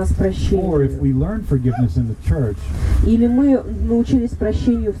научили нас or if прощению, we learn forgiveness in the church, или мы научились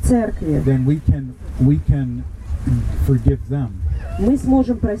прощению в церкви, then we can forgive them. мы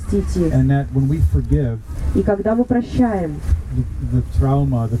сможем простить их. And that when we forgive, И когда мы прощаем, the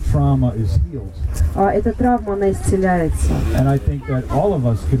trauma is healed. эта травма, она исцеляется. And I think that all of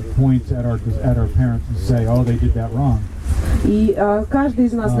us could point at our parents and say, "Oh, they did that wrong." И каждый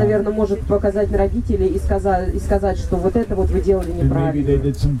из нас, наверное, может показать на родителей и сказать, что вот это вот вы делали And maybe they неправильно.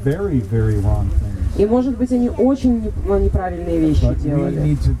 did some very, very wrong things. И, может быть, они очень неправильные вещи But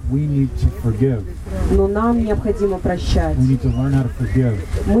делали. we need to forgive. Но нам необходимо прощать. We need to learn how to forgive.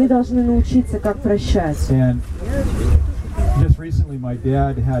 Мы должны научиться, как прощать. And just recently, my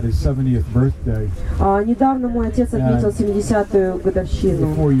dad had his 70th birthday. Недавно мой отец отметил 70-ю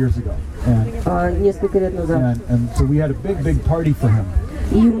годовщину. 4 years ago. Несколько лет назад. And so we had a big party for him.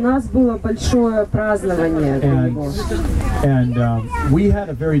 И у нас было большое празднование для него. And we had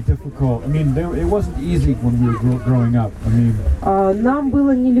a very difficult. I mean, it wasn't easy when we were growing up. I mean, нам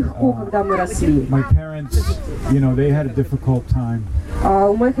было нелегко, когда мы росли. My parents, you know, they had a difficult time.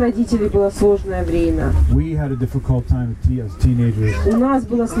 У моих родителей было сложное время. We had a difficult time as teenagers. У нас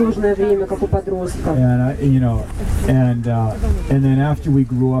было сложное время, как у подростков. And you know, and then after we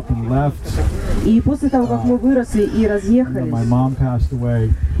grew up and left. И после того, как мы выросли и разъехались, my mom passed away.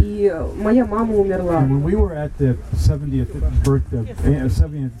 И моя мама умерла. And when we were at the 70th birthday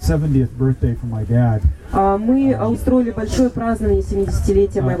for my dad. Мы устроили большое празднование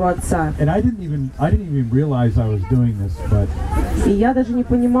 70-летия моего отца. And I didn't even realize I was doing this, but И я даже не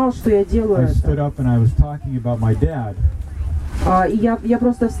понимал, что я делаю I stood это. up and I was talking about my dad. И я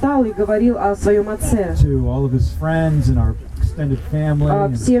просто встал и говорил о своем отце. To all of his friends and our extended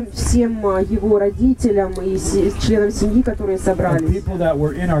family. Всем его родителям и членам семьи, которые собрались. And people that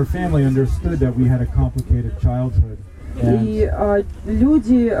were in our family understood that we had a complicated childhood. И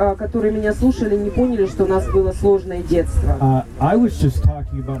люди, которые меня слушали, не поняли, что у нас было сложное детство. I was just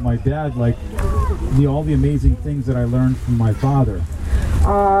talking about my dad, like all the amazing things that I learned from my father.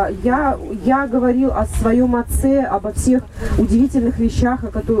 Я говорил о своем отце, обо всех удивительных вещах,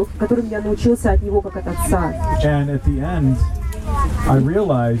 которым я научился от него, как от отца. And at the end, I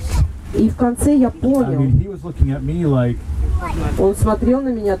realized. И в конце я понял. I mean, he was looking at me like. Он смотрел на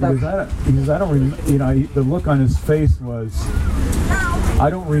меня так. Because I don't, you know, the look on his face was. I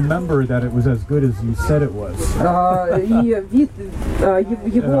don't remember that it was as good as you said it was. И вид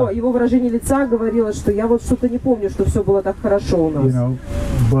его выражение лица говорило, что я вот что-то не помню, что все было так хорошо у нас. You know,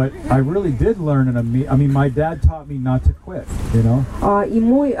 but I really did learn, and I mean, my dad taught me not to quit. You know. И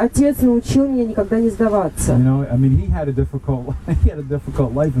мой отец научил меня никогда не сдаваться. You know, I mean, he had a difficult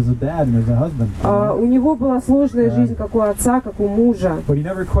life as a dad and as a husband. У него была сложная жизнь, как у отца, как у мужа. But he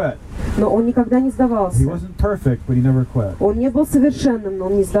never quit. Но он никогда не сдавался. He wasn't perfect, but he never quit. Он не был совершенным, но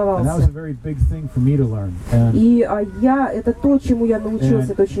он не сдавался. And that was a very big thing for me to learn. И это то, чему я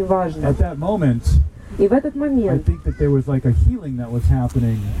научился, это очень важно. At that moment, и в этот момент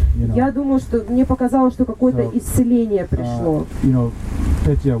я думаю, что мне показалось, что какое-то исцеление пришло. You know,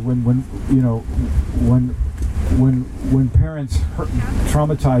 Petya, when parents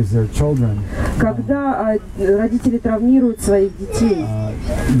traumatize their children, когда родители травмируют своих детей,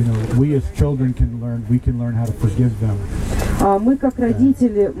 you know, we as children we can learn how to forgive them. Мы как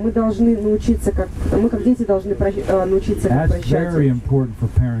родители, мы должны научиться, мы как дети должны научиться как прощать. That's very important for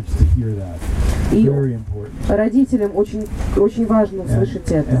parents to hear that. И very important. Родителям очень важно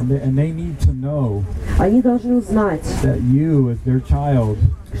услышать это. And they need to know. Они должны узнать, that you, as their child,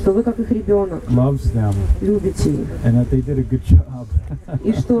 что вы как их ребенок loves them, любите их, and that they did a good job.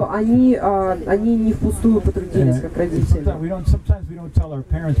 И что они не впустую потрудились как родители. Sometimes we don't tell our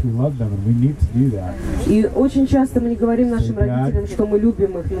parents we love them, and we need to do that. И очень часто мы не говорим нашим родителям, что мы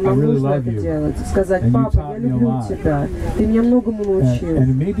любим их, но нам нужно это делать. Сказать: папа, я люблю тебя, ты меня многому научил. And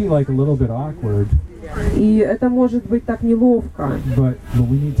it may be like a little bit awkward. И это может быть так неловко. But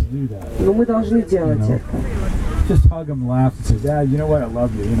we need to do that. Но мы должны делать это. Just hug them, laugh, and say, Dad, you know what, I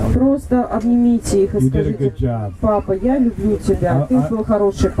love you. You know. Просто обнимите их и скажите: папа, я люблю тебя, ты был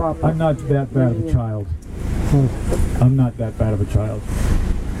хороший папа. I'm not that bad of a child. I'm not that bad of a child.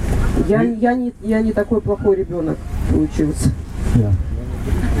 Я не такой плохой ребенок получился. Yeah.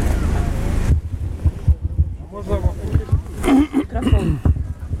 Микрофон.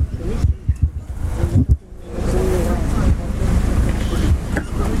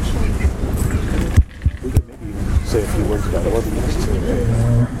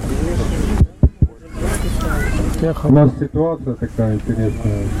 У нас ситуация такая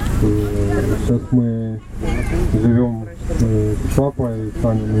интересная, что сейчас мы живем с папой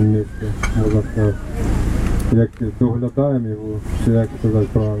сами вместе, можно сказать, як доглядаємо його, чи як сказати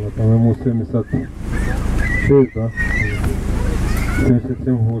правильно, там йому 76, да?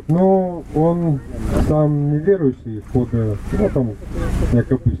 77 год. Но он сам неверующий, ходит, ну там,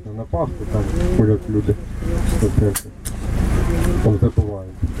 як обычно, на Пасху там ходят люди в церковь, там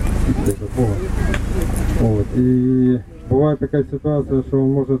забывают, все Бога. Вот. И бывает такая ситуация, что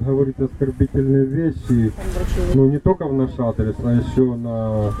он может говорить оскорбительные вещи, ну не только в наш адрес, а еще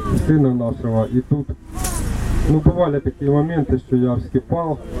на сына нашего. И тут, ну бывали такие моменты, что я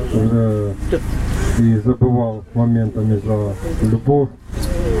вскипал, уже и забывал моментами за любовь,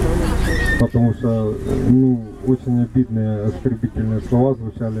 потому что, ну, очень обидные, оскорбительные слова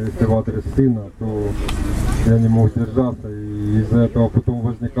звучали, если в адрес сына, то я не мог держаться, и из-за этого потом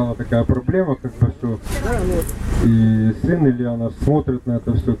возникала такая проблема, как бы, что и сын Илья наш смотрит на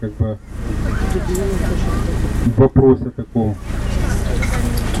это все, как бы, в вопросе таком.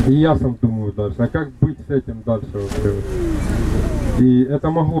 И я сам думаю дальше, а как быть с этим дальше вообще? И это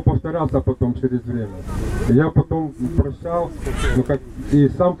могло повторяться потом через время. Я потом прощал, ну как и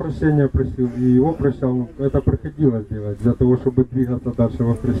сам прощения просил, и его прощал, ну, это приходилось делать для того, чтобы двигаться дальше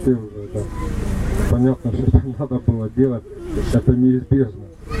во Христе уже. Это понятно, что это надо было делать, это неизбежно,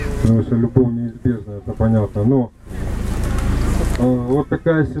 потому что любовь неизбежна, это понятно. Но вот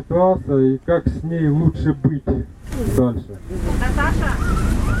такая ситуация, и как с ней лучше быть дальше.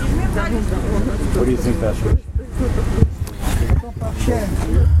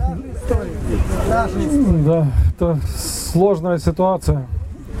 Да, это сложная ситуация.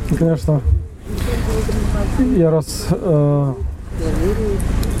 И, конечно,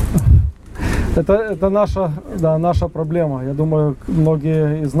 это наша проблема. Я думаю,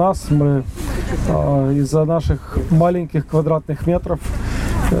 многие из нас, мы из-за наших маленьких квадратных метров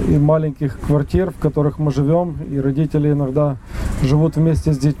и маленьких квартир, в которых мы живем, и родители иногда живут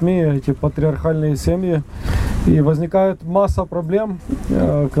вместе с детьми, эти патриархальные семьи, и возникает масса проблем,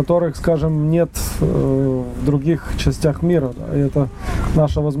 которых, скажем, нет в других частях мира. И это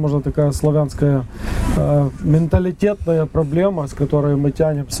наша, возможно, такая славянская менталитетная проблема, с которой мы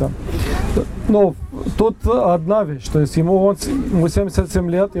тянемся. Но тут одна вещь, то есть ему 77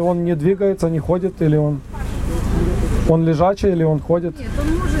 лет, и он не двигается, не ходит, или он лежачий, или он ходит. Нет,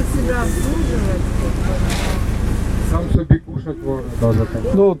 он может себя обслуживать. Сам себе кушать даже.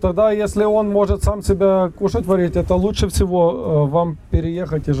 Ну, тогда, если он может сам себя кушать варить, это лучше всего вам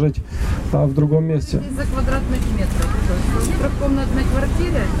переехать и жить в другом месте. Из-за квадратных метров. То есть в трехкомнатной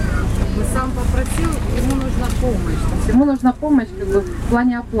квартире сам попросил, ему нужна помощь. Ему нужна помощь как бы в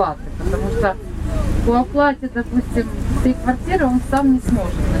плане оплаты, потому что по оплате, допустим, этой квартиры он сам не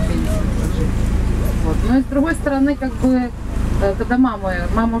сможет на пенсию жить. Вот. Но и с другой стороны, как бы, когда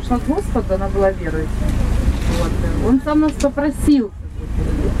мама ушла к Господу, она была верующей. Вот. Он сам нас попросил.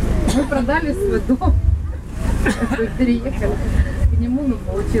 Мы продали свой дом, переехали к нему, но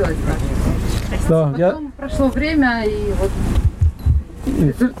получилось так. Да, потом прошло время, и вот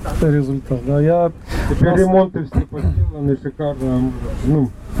результат. Да, теперь ремонты все поделаны, шикарно, ну,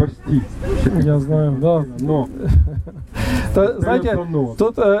 почти. Я знаю, да. Но знаете,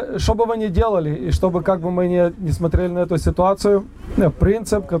 тут, что бы вы ни делали, и чтобы как бы мы не смотрели на эту ситуацию,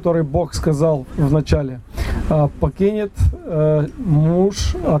 принцип, который Бог сказал в начале: покинет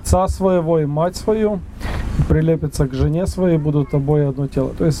муж отца своего и мать свою, прилепится к жене своей, будут обои одно тело.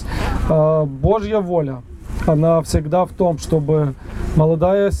 То есть Божья воля, она всегда в том, чтобы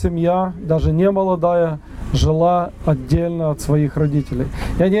молодая семья, даже не молодая, жила отдельно от своих родителей.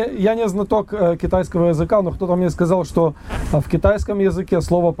 Я не знаток китайского языка, но кто-то мне сказал, что в китайском языке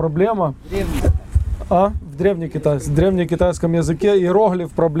слово «проблема», в древнекитайском языке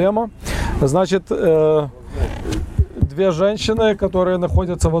иероглиф «проблема», значит, две женщины, которые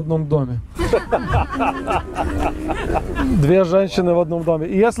находятся в одном доме. Две женщины в одном доме.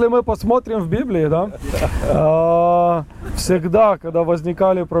 И если мы посмотрим в Библии, да, всегда, когда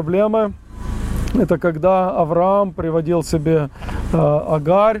возникали проблемы, это когда Авраам приводил себе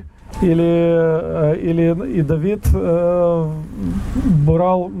Агарь, или Давид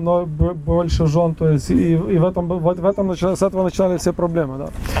брал больше жен, то есть и с этого начинали все проблемы.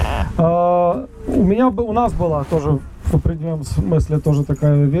 Да. У нас была тоже в определенном смысле тоже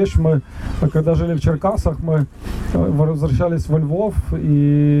такая вещь. Мы, когда жили в Черкасах, мы возвращались во Львов,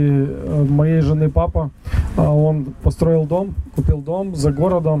 и моей жены папа, он построил дом, купил дом за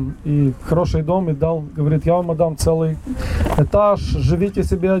городом, и хороший дом, и дал, говорит: я вам отдам целый этаж, живите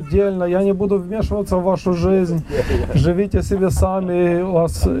себе отдельно, я не буду вмешиваться в вашу жизнь, живите себе сами,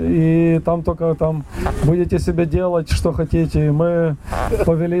 и там только там будете себе делать, что хотите. И мы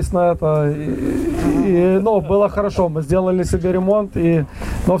повелись на это, ну, было хорошо, мы сделали себе ремонт,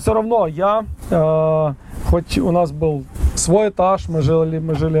 но все равно хоть у нас был свой этаж, мы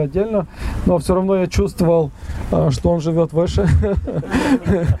жили отдельно, но все равно я чувствовал, что он живет выше.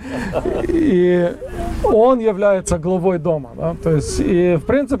 И он является главой дома. Да? То есть, и в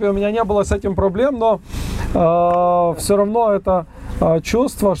принципе у меня не было с этим проблем, но все равно это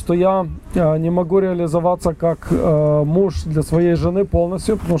чувство, что я не могу реализоваться как муж для своей жены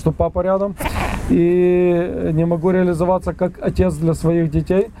полностью, потому что папа рядом, и не могу реализоваться как отец для своих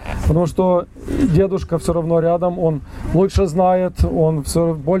детей, Потому что дедушка все равно рядом, он лучше знает, он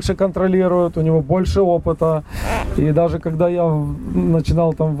все больше контролирует, у него больше опыта. И даже когда я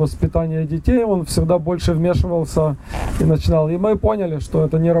начинал там воспитание детей, он всегда больше вмешивался и начинал. И мы поняли, что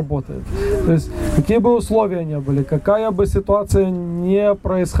это не работает. То есть какие бы условия ни были, какая бы ситуация ни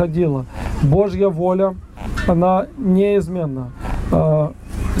происходила, Божья воля, она неизменна.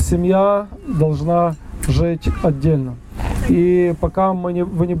 Семья должна жить отдельно. И пока вы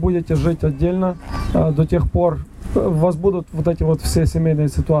не будете жить отдельно, до тех пор у вас будут вот эти вот все семейные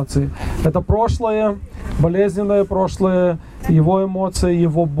ситуации. Это прошлое, болезненное прошлое, его эмоции,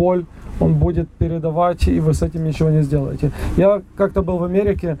 его боль он будет передавать, и вы с этим ничего не сделаете. Я как-то был в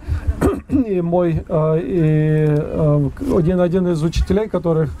Америке, и один из учителей,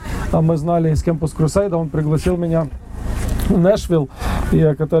 которых мы знали из Campus Crusade, он пригласил меня в Нэшвилл.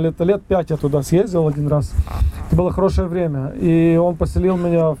 Я как-то лет 5 я туда съездил один раз. Это было хорошее время. И он поселил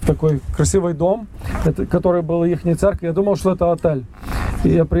меня в такой красивый дом, который был ихней церковью. Я думал, что это отель. И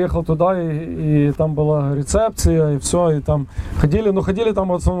я приехал туда, и там была рецепция, и все, и там ходили там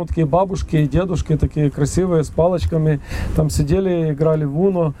в основном такие бабушки и дедушки, такие красивые, с палочками, там сидели, играли в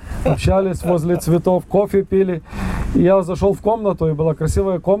уно, общались возле цветов, кофе пили. И я зашел в комнату, и была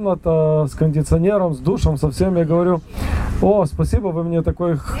красивая комната с кондиционером, с душем, со всем. Я говорю: о, спасибо, вы мне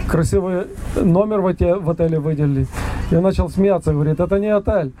такой красивый номер в отеле выделили. Я начал смеяться, говорит: это не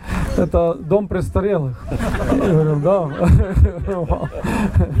отель, это дом престарелых. Я говорю: да.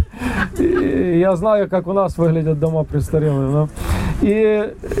 И я знаю, как у нас выглядят дома престарелых. Да?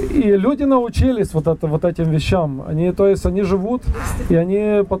 И люди научились вот этим вещам. Они живут, и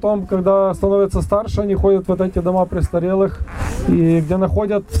они потом, когда становятся старше, они ходят в вот эти дома престарелых, и где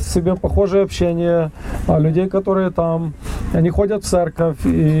находят себе похожее общение, людей, которые там. Они ходят в церковь,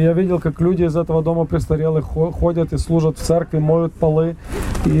 и я видел, как люди из этого дома престарелых ходят и служат в церкви, моют полы,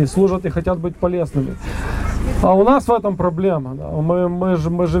 и служат и хотят быть полезными. А у нас в этом проблема. Да.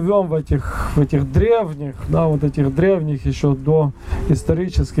 Мы живем в этих древних, да, вот этих древних еще до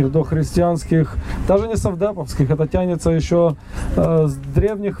исторических, до христианских, даже не совдеповских. Это тянется еще с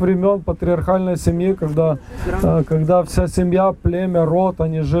древних времен патриархальной семьи, когда вся семья, племя, род,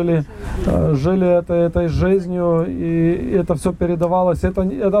 они жили этой жизнью, и это все передавалось.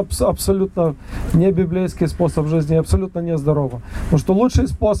 Это абсолютно не библейский способ жизни, абсолютно нездорово. Потому что лучший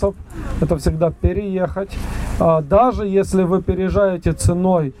способ — это всегда переехать. Даже если вы переезжаете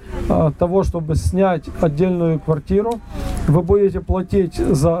ценой того, чтобы снять отдельную квартиру, вы будете платить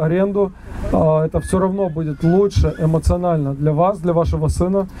за аренду, это все равно будет лучше эмоционально для вас, для вашего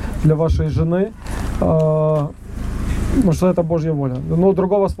сына, для вашей жены, потому что это Божья воля. Но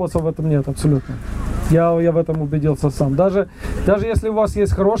другого способа в этом нет абсолютно. Я в этом убедился сам. Даже если у вас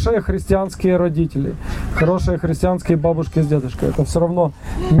есть хорошие христианские родители, хорошие христианские бабушки с дедушкой, это все равно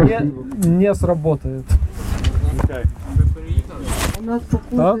не сработает. У нас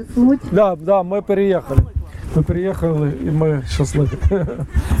похожий случай. Да, мы переехали. Мы приехали, и мы счастливы.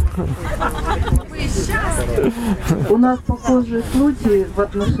 У нас похожие случаи в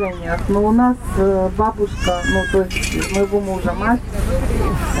отношениях, но у нас бабушка, то есть моего мужа мать,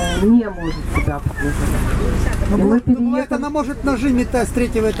 не может себя показать. Бывает, она может ножи метать с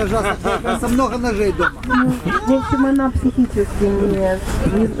 3-го этажа, со много ножей дома. В общем, она психически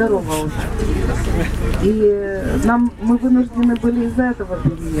нездорова уже. И мы вынуждены были из-за этого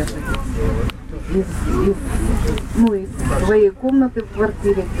переехать. Из своей комнаты в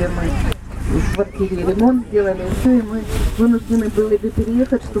квартире, где мы в квартире ремонт сделали, и все, и мы вынуждены были бы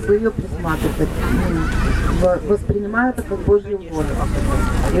переехать, чтобы ее присматривать, воспринимая это как Божью волю.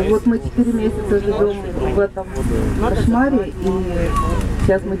 И вот мы 4 месяца живем в этом кошмаре, и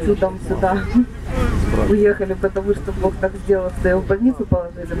сейчас мы чудом сюда уехали, потому что Бог так сделал, что его в больницу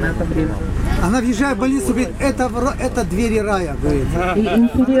положили на это время. Она въезжает в больницу, говорит: это двери рая, говорит. И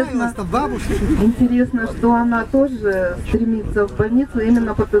интересно, что она тоже стремится в больницу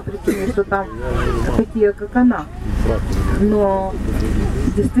именно по той причине, что там такие, как она. Но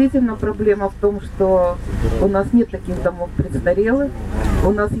действительно проблема в том, что у нас нет таких домов престарелых,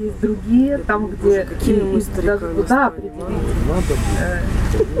 у нас есть другие, там, где даже туда определить.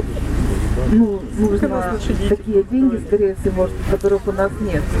 Нужно такие деньги, скорее всего, которых у нас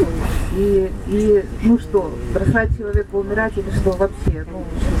нет. И бросать человека умирать или что вообще?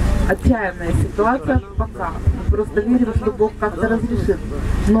 Отчаянная ситуация пока. Мы просто верим, что Бог как-то разрешит.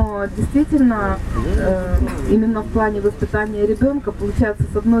 Но действительно, именно в плане воспитания ребенка, получается,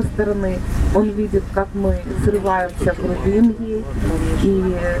 с одной стороны, он видит, как мы срываемся, грубим ей,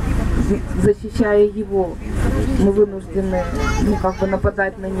 и защищая его, мы вынуждены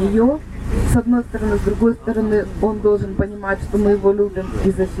нападать на нее, с одной стороны, с другой стороны, он должен понимать, что мы его любим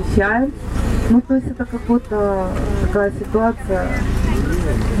и защищаем. Ну, то есть это какая-то такая ситуация.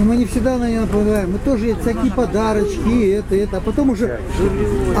 Мы не всегда на нее напоминаем. Мы тоже всякие подарочки, и это, а потом уже,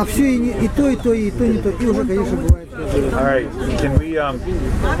 а все и то, и то, и то, не то, и уже, конечно, бывает. All right, can we,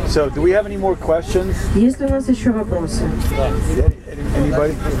 so do we have any more questions? Есть ли у нас еще вопросы?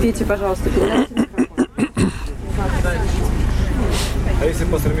 Anybody? Пейте, пожалуйста, передайте микрофон. А если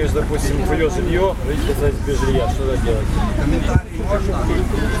посрамишь, допустим, твое жилье, родители остались без жилья, что надо делать?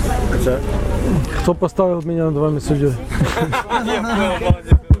 Кто поставил меня над вами судьей?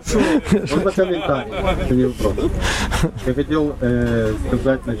 Можно комментарий? Это не вопрос. Я хотел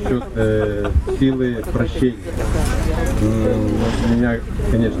сказать насчет силы прощения. Меня,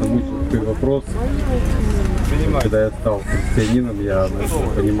 конечно, мучил такой вопрос. Когда я стал христианином, я начал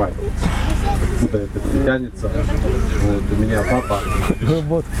понимать, откуда это тянется. Вот, у меня папа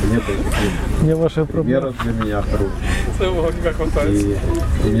не был примером для меня хорошим. И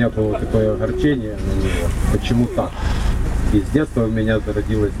у меня было такое огорчение на него. Почему так? И с детства у меня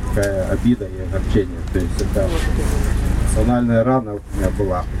зародилась такая обида и огорчение. То есть это эмоциональная рана у меня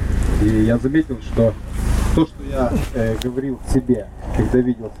была. И я заметил, что то, что я говорил себе, когда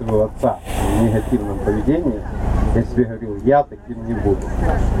видел своего отца в негативном поведении, я себе говорил, я таким не буду.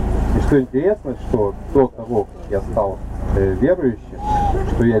 И что интересно, что до того, как я стал верующим,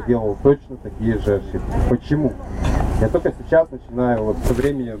 что я делал точно такие же ошибки. Почему? Я только сейчас начинаю, вот со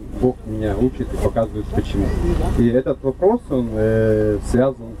временем Бог меня учит и показывает почему. И этот вопрос, он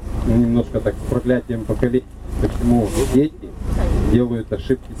связан немножко так с проклятием поколений. Почему дети делают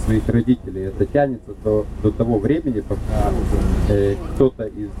ошибки своих родителей. Это тянется до того времени, пока кто-то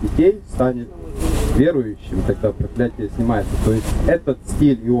из детей станет верующим, тогда проклятие снимается. То есть этот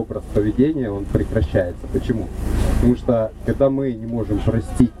стиль и образ поведения, он прекращается. Почему? Потому что когда мы не можем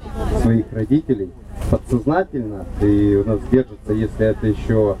простить своих родителей, подсознательно, и у нас держится, если это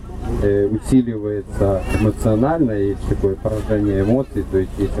еще усиливается эмоционально, есть такое поражение эмоций, то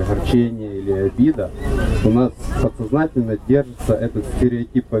есть есть огорчение или обида, у нас подсознательно держится этот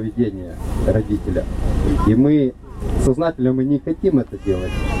стереотип поведения родителя. И мы сознательно мы не хотим это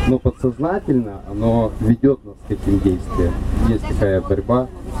делать, но подсознательно оно ведет нас к этим действиям. Есть такая борьба.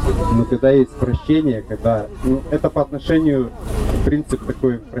 Но когда есть прощение, когда это по отношению, принцип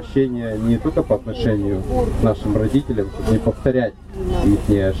такое прощения не только по отношению к нашим родителям, чтобы не повторять их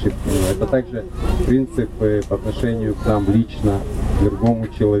ошибки, но это также принцип по отношению к нам лично, к другому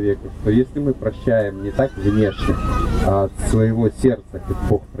человеку. Что если мы прощаем не так внешне, а от своего сердца, как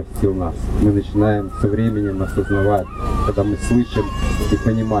Бог простил нас, мы начинаем со временем осознавать, когда мы слышим и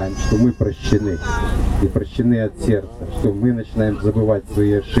понимаем, что мы прощены, и прощены от сердца, что мы начинаем забывать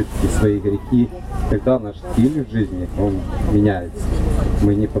свои ошибки, свои грехи, тогда наш стиль в жизни, он меняется.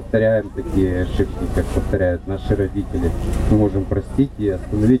 Мы не повторяем такие ошибки, как повторяют наши родители. Мы можем простить и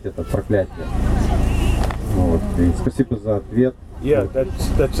остановить это проклятие. Вот. И спасибо за ответ. Yeah,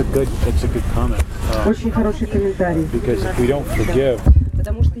 that's a good comment. Очень хороший комментарий. Because if we don't forgive,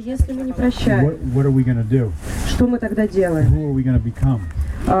 потому что если мы не прощаем, what are we going to do? Что мы тогда делаем? Who are we going to become?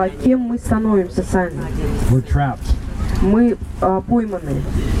 Кем мы становимся сами? We're trapped. Мы пойманы.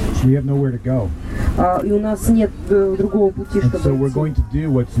 We have nowhere to go. И у нас нет другого пути, чтобы so we're going to do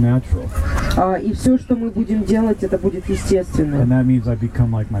what's natural. И все, что мы будем делать, это будет естественно. And that means I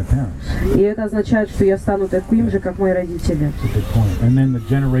become like my parents. И это означает, что я стану таким же, как мои родители. That's a good point. And then the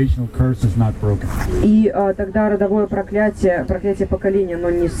generational curse is not broken. И тогда родовое проклятие поколения,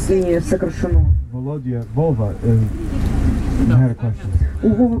 оно не сокрушено. Volodya, Volva, had a question. У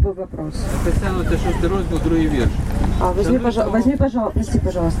Вовы был вопрос. Ефесян, це 6 розділ, другий вірш. Возьми,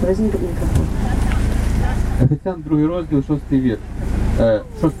 пожалуйста, возьми микрофон. Ефесян, другий розділ, 6 вірш.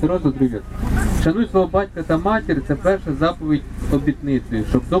 6 розділ, другий вірш. Шануй свого батька та матір, це перша заповідь обітницею,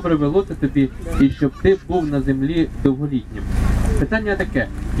 щоб добре велося тобі і щоб ти був на землі довголітнім. Питання таке.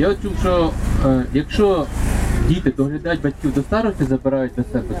 Я от чув, що якщо діти доглядають батьків до старості, забирають до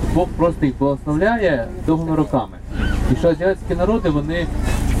себе, то Бог просто їх благословляє довгими роками. І що азіатські народи, вони,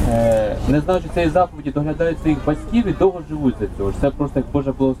 не знаючи цієї заповіді, доглядають своїх батьків і довго живуть за цього. Це просто як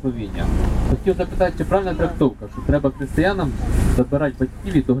Боже благословіння. Хотів запитати, чи правильна трактовка, що треба християнам забирати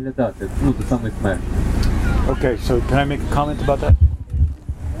батьків і доглядати, до самої смерті. Okay, so can I make a comment about that?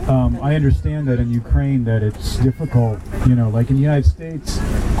 I understand that in Ukraine that it's difficult, like in the United States,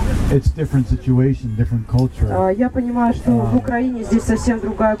 it's different situation, different culture. Я понимаю, что в Украине здесь совсем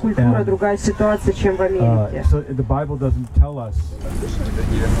другая культура, другая ситуация, чем в Америке. So the Bible doesn't tell us,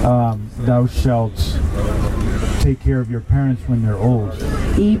 thou shalt take care of your parents when they're old.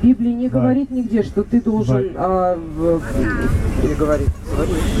 И Библия не говорит нигде, что ты должен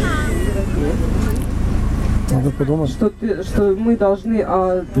Надо подумать. Что мы должны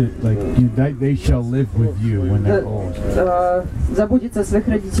They shall live with you when they're old. заботиться о своих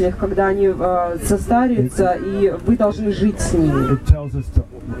родителях, когда они состарятся, и вы должны жить с ними. It tells us to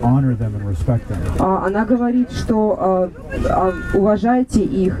honor them and respect them. Она говорит, что уважайте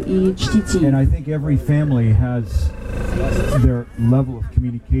их и чтите их. And I think every family has their level of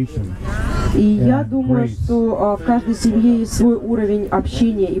communication. И я думаю, что в каждой семье есть свой уровень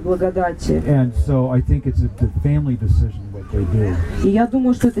общения и благодати. And so I think it's a family decision what they do. И я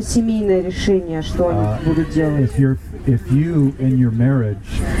думаю, что это семейное решение, что они будут делать. If you in your marriage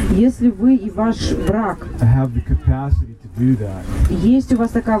если вы и ваш брак have the capacity to do that, есть у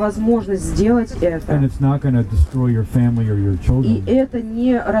вас такая возможность сделать это, and it's not going to destroy your family or your children, и это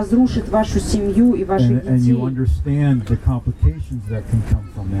не разрушит вашу семью и ваших and детей, you understand the complications that can come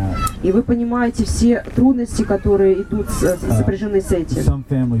from that. И вы понимаете все трудности, которые идут сопряжены с этим. Some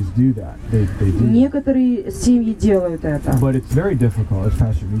families do that. They do. Некоторые семьи делают это. But it's very difficult, as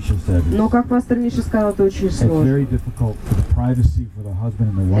Pastor Misha said. Но, как пастор Миша сказал, это очень сложно. It's very difficult for the privacy for the husband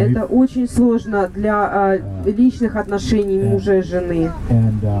and the wife. Это очень сложно для личных отношений мужа и жены.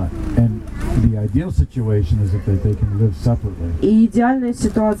 And the ideal situation is that they can live separately. И идеальная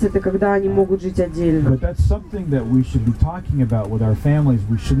ситуация это когда они могут жить отдельно. But that's something that we should be talking about with our families.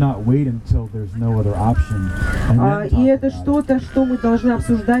 We should not wait until there's no other option. И это что-то, что мы должны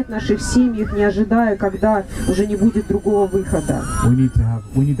обсуждать в наших семьях, не ожидая, когда уже не будет другого выхода. We need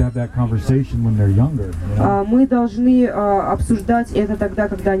to have that conversation when they're younger. Мы должны обсуждать это тогда,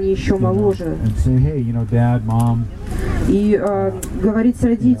 когда они еще моложе. And say, hey, you know, Dad, Mom. И говорить с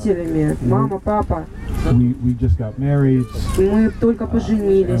родителями, мама, папа. We just got married. Мы только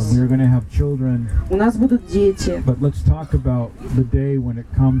поженились. We're going to have children. У нас будут дети. But let's talk about the day when it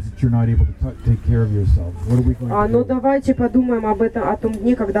comes that you're not able to take care of yourself. What are we going to do? Но давайте подумаем об этом, о том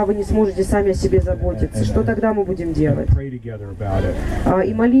дне, когда вы не сможете сами о себе заботиться. Что тогда мы будем делать? Pray together about it.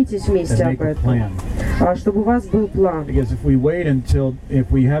 И молитесь вместе об этом, чтобы у вас был план. Because if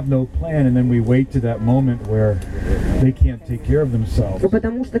we have no plan and then we wait to that moment where they can't take care of themselves.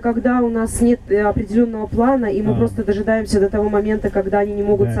 Потому что когда у нас нет определенного плана, и мы просто дожидаемся до того момента, когда они не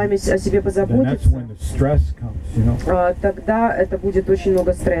могут сами о себе позаботиться, тогда это будет очень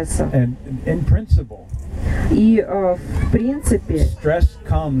много стресса. И в принципе,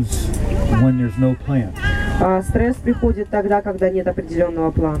 стресс приходит тогда, когда нет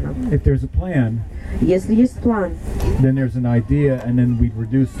определенного плана. Если есть план,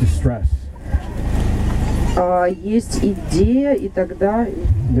 есть идея, и тогда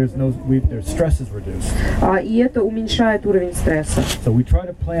и это уменьшает уровень стресса.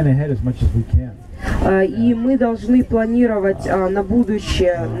 И мы должны планировать на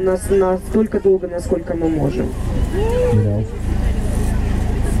будущее настолько долго, насколько мы можем.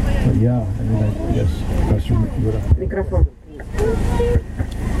 Микрофон.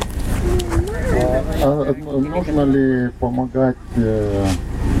 Нужно ли помогать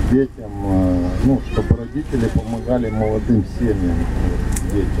детям, чтобы родители помогали молодым семьям,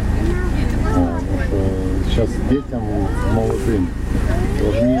 детям? Потому что сейчас детям молодым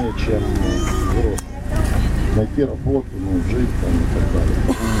сложнее, чем взрослым. Найти работу, жить там и так далее.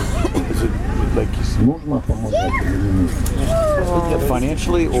 Нужно помогать или не нужно?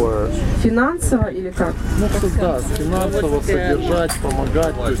 Financially or... Финансово или как? Да, финансово содержать,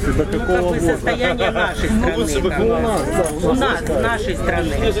 помогать, то есть до какого возраста? Состояние нашей страны. У нас, в нашей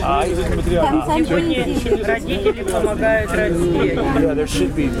стране. Сегодня родители помогают родителям. Yeah,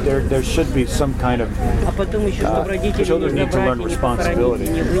 there should be some kind of children need to learn responsibility.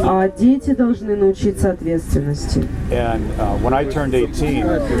 Дети должны научиться ответственности. And when I turned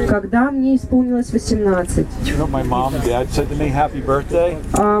 18, когда мне исполнилось 18, you know, my mom and dad said to me, "Happy birthday."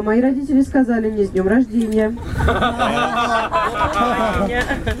 Мои родители сказали мне с днем рождения.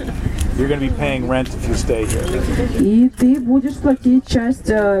 You're going to be paying rent if you stay here. И ты будешь платить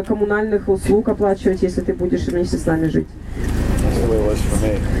часть коммунальных услуг, оплачивать, если ты будешь вместе с нами жить. That's the way it was for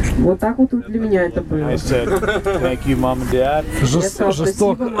me. Вот так вот для меня это было. I said, "Thank you, Mom and Dad."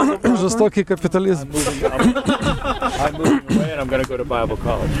 Жестокий капитализм. I'm moving away and I'm going to go to Bible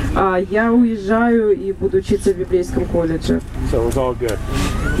college. Я уезжаю и буду учиться в библейском колледже. So it was all good.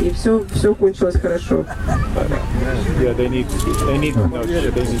 И все кончилось хорошо. Yeah, they need to know. They need to.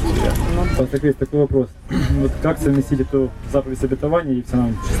 Есть такой вопрос. Вот как совместить эту заповедь обетования и в 6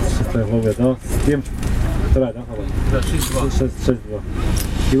 главе, да, с тем, вторая, да, глава? Да, 6.2.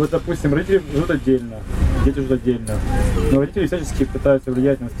 И вот, допустим, родители живут отдельно, дети живут отдельно, но родители всячески пытаются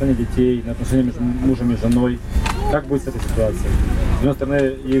влиять на воспитание детей, на отношения между мужем и женой. Как быть с этой ситуацией? С одной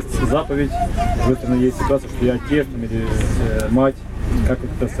стороны есть заповедь, с другой стороны есть ситуация, что я отец или мать. Как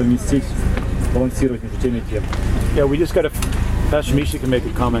это совместить, сбалансировать между теми и тем? Yeah, we just got to. Pastor Misha can make a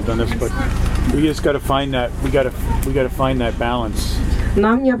comment on this, but we just got to find that. We got to find that balance.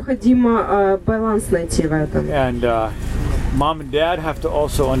 Нам необходимо баланс найти в этом. And mom and dad have to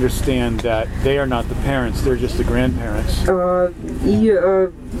also understand that they are not the parents; they're just the grandparents. И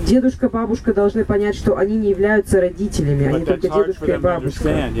дедушка, бабушка должны понять, что они не являются родителями, они только дедушка и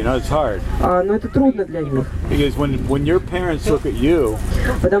бабушка. Но это трудно для них. Because when your parents look at you,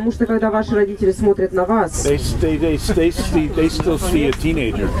 потому что когда ваши родители смотрят на вас, they still see a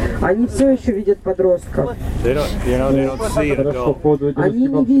teenager. Они все еще видят подростков. They don't see an adult.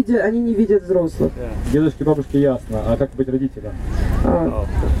 Они не видят взрослых. Дедушке, бабушке ясно, а как быть родителям?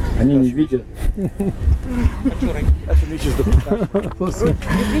 Они не видят.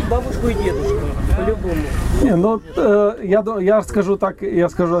 Любить бабушку и дедушку, по-любому. Не, ну, я скажу так, я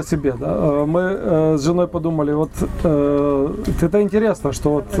скажу о себе. Да? Мы с женой подумали, вот это интересно,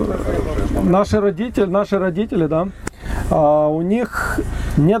 что вот наши родители, да, у них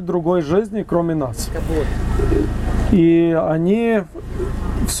нет другой жизни, кроме нас. И они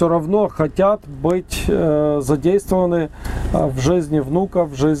все равно хотят быть задействованы в жизни внуков,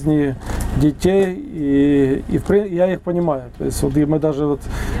 в жизни детей, и я их понимаю. То есть вот мы даже вот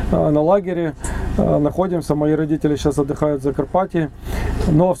на лагере находимся, мои родители сейчас отдыхают в Закарпатье,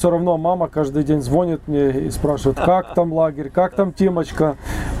 но все равно мама каждый день звонит мне и спрашивает, как там лагерь, как там Тимочка,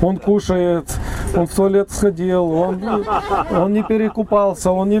 он кушает, он в туалет сходил, он не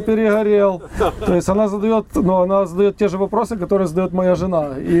перекупался, он не перегорел. То есть она задает те же вопросы, которые задает моя жена.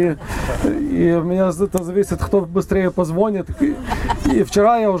 И у меня это зависит, кто быстрее позвонит. И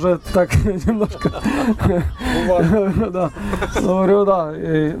вчера я уже так немножко говорю, да,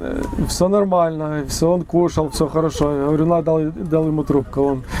 все нормально, все, он кушал, все хорошо. Я говорю, дал ему трубку.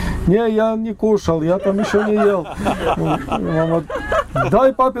 Он, не, я не кушал, я там еще не ел. Мама,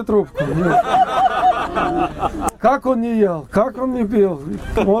 дай папе трубку. Как он не ел, как он не пил,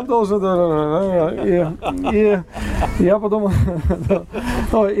 он должен... И я подумал,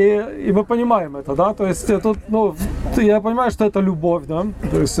 и мы понимаем это, да, то есть тут, я понимаю, что это любовь, да,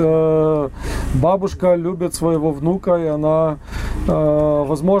 то есть бабушка любит своего внука, и она,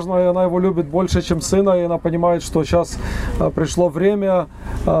 возможно, она его любит больше, чем сына, и она понимает, что сейчас пришло время,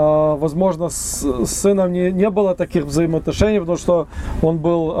 возможно, с сыном не было таких взаимоотношений, потому что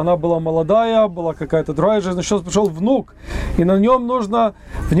она была молодая, была какая-то другая жизнь, сейчас пришел внук, и в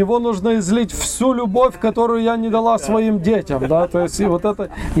него нужно излить всю любовь, которую я не дала своим детям, да, то есть и вот это,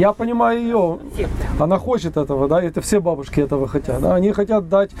 я понимаю ее, она хочет этого, да, это все бабушки этого хотят, да, они хотят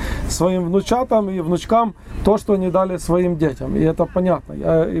дать своим внучатам и внучкам то, что они дали своим детям, и это понятно,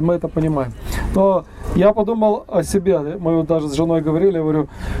 и мы это понимаем. Но я подумал о себе, мы даже с женой говорили, я говорю,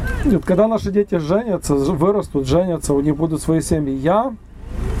 когда наши дети женятся, вырастут, женятся, у них будут свои семьи, я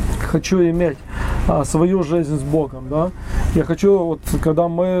хочу иметь свою жизнь с Богом, да. Я хочу, вот, когда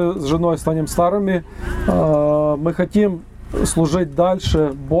мы с женой станем старыми, мы хотим служить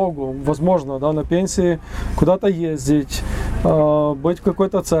дальше Богу, возможно, да, на пенсии, куда-то ездить, быть в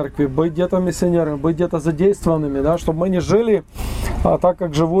какой-то церкви, быть где-то миссионерами, быть где-то задействованными, да, чтобы мы не жили так,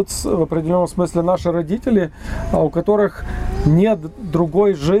 как живут в определенном смысле наши родители, у которых нет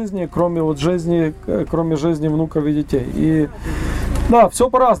другой жизни, кроме жизни внуков и детей. И да, все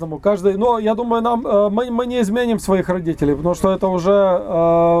по-разному. Но я думаю, мы не изменим своих родителей, потому что это уже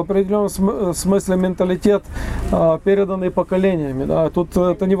в определенном смысле менталитет, переданный поколениями. Да. Тут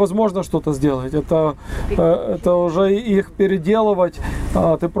это невозможно что-то сделать. Это уже их переделывать.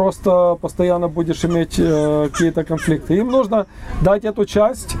 Ты просто постоянно будешь иметь какие-то конфликты. Им нужно дать эту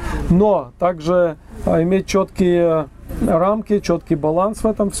часть, но также иметь четкие рамки, четкий баланс в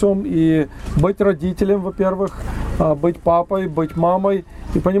этом всем и быть родителем, во-первых, быть папой, быть мамой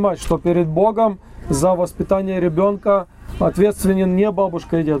и понимать, что перед Богом за воспитание ребенка ответственен не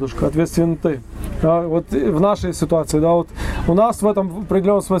бабушка и дедушка, ответственен ты. Да, вот в нашей ситуации, да, вот у нас в этом в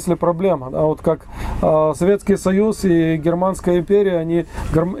определенном смысле проблема, да, вот как Советский Союз и Германская империя,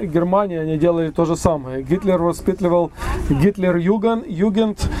 Германия, они делали то же самое. Гитлер воспитывал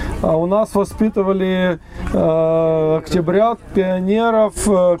Гитлер-Югенд, а у нас воспитывали октябрят, пионеров,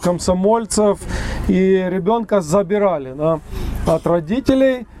 комсомольцев, и ребенка забирали, да, от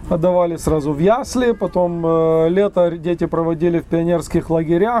родителей, отдавали сразу в ясли, потом лето дети проводили в пионерских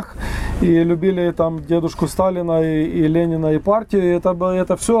лагерях и любили там дедушку Сталина и Ленина и партию.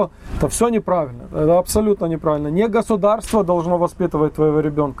 Это все неправильно, это абсолютно неправильно. Не государство должно воспитывать твоего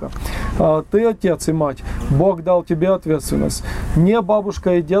ребенка. Ты отец и мать. Бог дал тебе ответственность. Не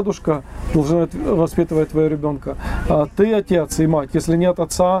бабушка и дедушка должны воспитывать твоего ребенка. Ты отец и мать. Если нет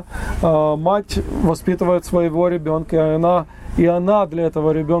отца, мать воспитывает своего ребенка, и она для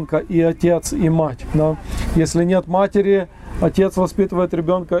этого ребенка и отец, и мать. Да? Если нет матери, отец воспитывает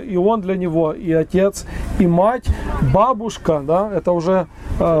ребенка, и он для него и отец, и мать. Бабушка, да, это уже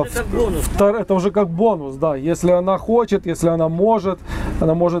как бонус, да. Если она хочет, если она может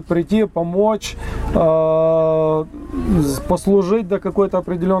прийти, помочь, послужить до какой-то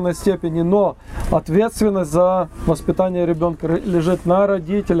определенной степени, но ответственность за воспитание ребенка лежит на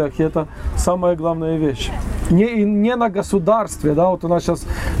родителях, и это самая главная вещь. Не на государстве, да, вот у нас сейчас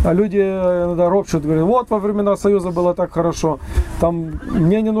люди иногда ропщут, говорят, вот во времена Союза было так хорошо, там нам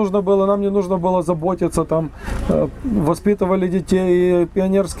не нужно было заботиться, там воспитывали детей, и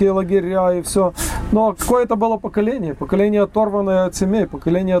пионерские лагеря, и все. Но какое это было поколение? Поколение, оторванное от семей,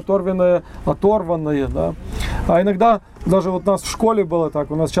 поколение оторванное, да. А иногда, даже вот у нас в школе было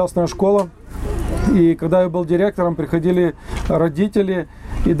так, у нас частная школа, и когда я был директором, приходили родители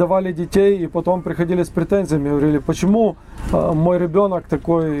и давали детей, и потом приходили с претензиями, говорили, почему мой ребенок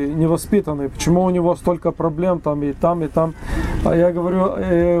такой невоспитанный, почему у него столько проблем там и там, и там. А я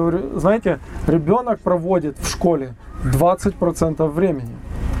говорю, знаете, ребенок проводит в школе 20% времени.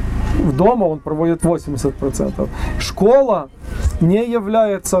 Дома он проводит 80%. Школа не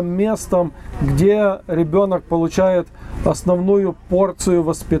является местом, где ребенок получает основную порцию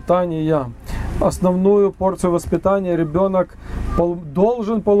воспитания. Основную порцию воспитания ребенок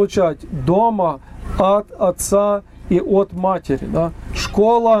должен получать дома от отца и от матери. Да?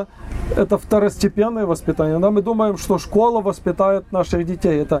 Школа – это второстепенное воспитание. Да, мы думаем, что школа воспитает наших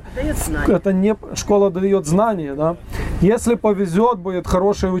детей. Это не школа дает знания. Да? Если повезет, будет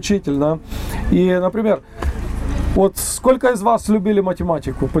хороший учитель. Да? И, например, вот сколько из вас любили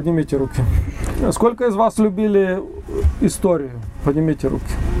математику? Поднимите руки. Сколько из вас любили историю? Поднимите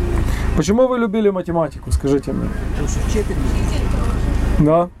руки. Почему вы любили математику, скажите мне?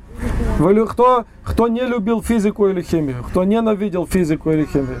 Да. Кто не любил физику или химию? Кто ненавидел физику или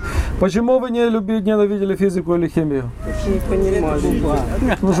химию? Почему вы ненавидели физику или химию? Не понимали.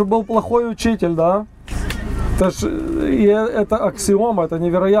 Потому что был плохой учитель, да? Это аксиома, это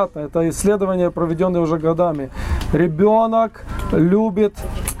невероятно, это исследование, проведенное уже годами. Ребенок любит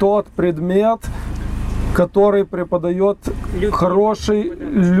тот предмет, который преподает хороший,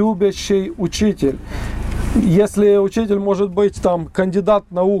 любящий учитель. Если учитель может быть там кандидат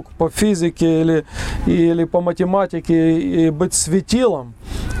наук по физике или по математике и быть светилом,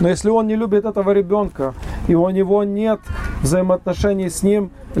 но если он не любит этого ребенка, и у него нет взаимоотношений с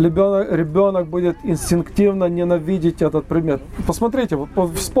ним, ребенок будет инстинктивно ненавидеть этот предмет. Посмотрите,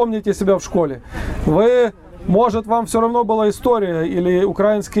 вспомните себя в школе. Может, вам все равно была история или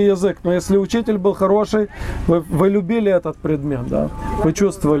украинский язык, но если учитель был хороший, вы любили этот предмет, да? Вы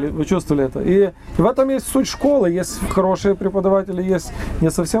чувствовали это. И в этом есть суть школы. Есть хорошие преподаватели, есть не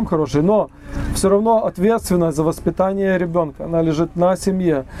совсем хорошие, но все равно ответственность за воспитание ребенка, она лежит на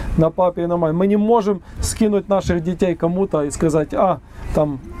семье, на папе и на маме. Мы не можем скинуть наших детей кому-то и сказать,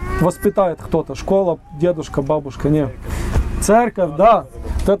 там воспитает кто-то, школа, дедушка, бабушка, нет. Церковь, да,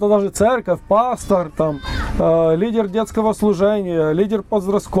 это даже церковь, пастор, там, лидер детского служения, лидер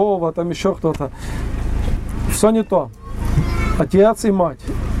подросткового, там еще кто-то. Все не то. Отец и мать,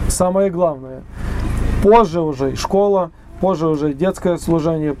 самое главное. Позже уже и школа, позже уже и детское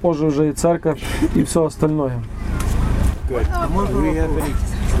служение, позже уже и церковь и все остальное.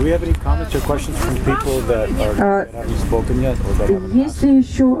 Do we have any comments or questions from people that haven't spoken yet? Есть ли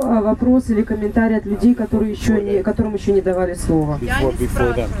еще вопросы или комментарии от людей, которым еще не давали слова?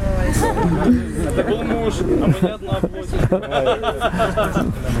 Before them. Это был муж, а мы не одна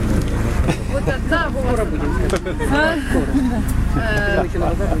Вот одна скоро будем.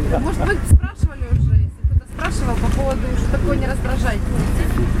 Может быть, спрашивали уже, если кто-то спрашивал по поводу, что такое не раздражать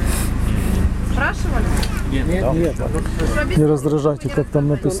детей? Спрашивали? Нет. Не раздражайте, как там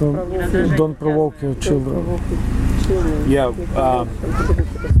написано. Don't provoke your children. Yeah,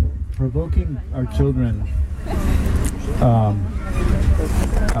 provoking our children.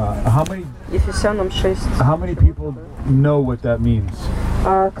 How many people know what that means?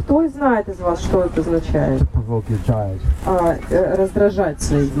 Кто знает из вас, что это означает? To provoke your child. Раздражать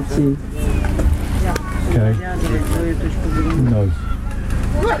своих детей. Okay. Who knows?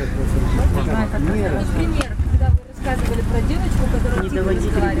 Например, когда вы рассказывали про девочку, которая тихо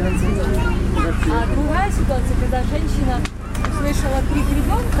разговаривает с детьми. А другая ситуация, когда женщина услышала крик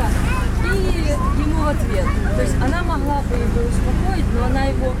ребенка и ему в ответ. То есть она могла бы его успокоить, но она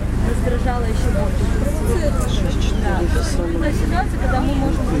его раздражала еще больше. сложная ситуация, когда мы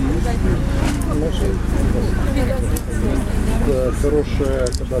можем рассказать. Хорошее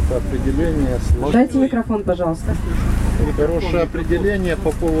когда-то определение. Дайте микрофон, пожалуйста. Хорошее определение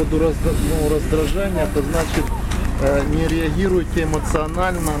по поводу раздражения, это значит не реагируйте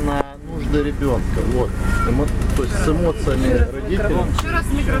эмоционально на нужды ребенка. Вот. То есть с эмоциями родителей. Еще раз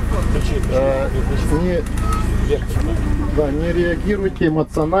микрофон. Не реагируйте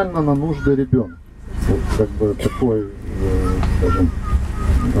эмоционально на нужды ребенка. Вот как бы такое, скажем,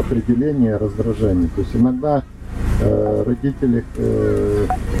 определение раздражения. То есть иногда родители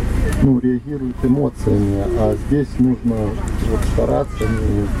реагируют эмоциями, а здесь нужно стараться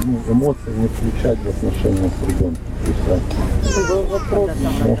эмоции не включать в отношения с ребенком.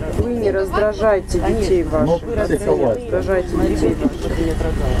 Вы не раздражайте детей ваших. Раздражайте детей ваших.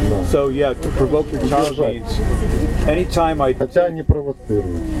 So yeah, to provoke your child means anytime I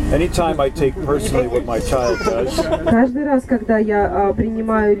take personally what my child does. Каждый раз, когда я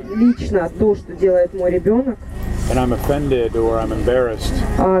принимаю лично то, что делает мой ребенок, and I'm offended or I'm embarrassed,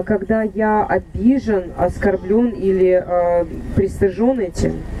 когда я обижен, оскорблен или пристыжен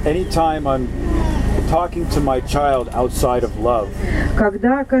этим, anytime I'm talking to my child outside of love,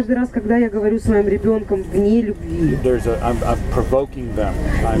 каждый раз, когда я говорю с моим ребенком вне любви, I'm provoking them.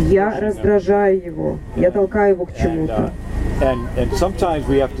 Я раздражаю его, я толкаю его к чему-то. And sometimes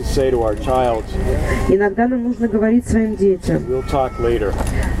we have to say to our child, иногда нам нужно говорить своим детям, we'll talk later.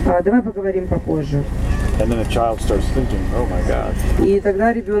 Давай поговорим попозже. And then the child starts thinking, oh my God. И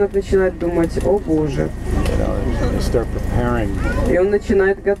тогда ребенок начинает думать, о Боже. They start preparing. И он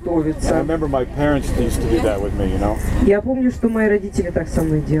начинает готовиться. I remember my parents used to do that with me, you know. Я помню, что мои родители так со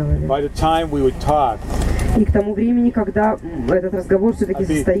мной делали. By the time we would talk, и к тому времени, когда этот разговор все-таки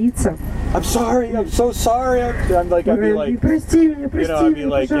состоится, I'm sorry, I'm so sorry. I'd be like, прости меня,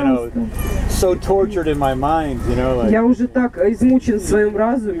 пожалуйста. So tortured in my mind, you know, like. Я уже так измучен в своем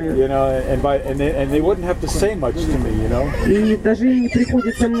разуме. You know, and they wouldn't have to say much to me, you know. И даже им не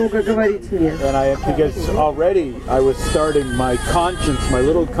приходится много говорить мне. And because already I was starting my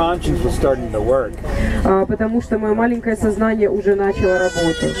little conscience was starting to work. Потому что мое маленькое сознание уже начало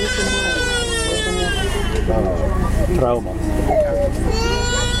работать. Травма.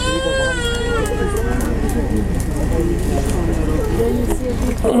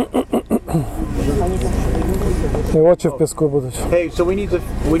 И очи в песку будут. Hey, so we need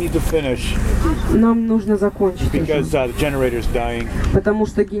to finish. Нам нужно закончить. Because the generator's dying. Потому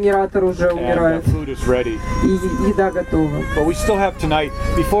что генератор уже умирает. And food is ready. И еда готова. But we still have tonight.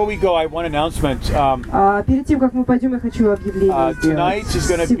 Before we go, I have one announcement. Перед тем, как мы пойдем, я хочу объявление tonight is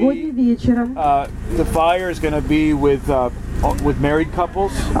going to Сегодня вечером. The fire is going to be with married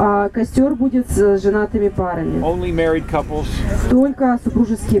couples. Костер будет с женатыми парами. Only married couples. Только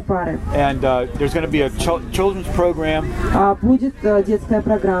супружеские пары. And there's going to be a children's program. Будет детская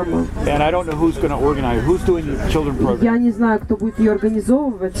программа. And I don't know who's going to organize. Who's doing the children's program? Я не знаю, кто будет ее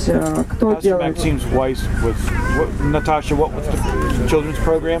организовывать, кто делает. Maxime's wife was Natasha. What was the children's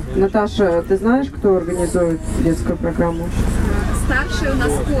program? Наташа, ты знаешь, кто организует детскую программу? Старший у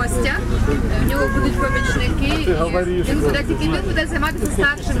нас Костя, у нього будуть помічники, він буде займатися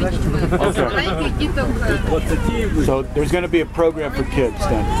старшими дітьми, маленьких діток. So there's going to be a program for kids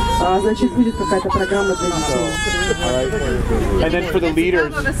then. Значит, будет какая-то программа для детей. And then for the leaders.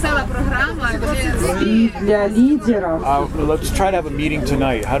 Весела програма. И для лидеров. Let's try to have a meeting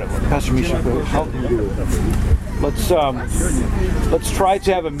tonight. Pastor Misha, how can we do it? Let's try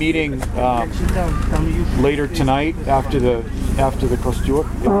to have a meeting later tonight after the kostur,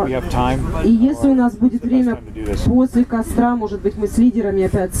 if we have time. И если у нас будет время после костра, может быть, мы с лидерами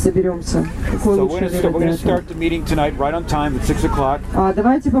опять соберемся. So we're going to start the meeting tonight right on time at 6 o'clock.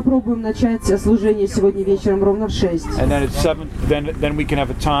 Давайте попробуем начать служение сегодня вечером ровно в 6. And then at 7, then we can have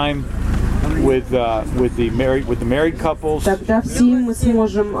a time with the married couples. Тогда все мы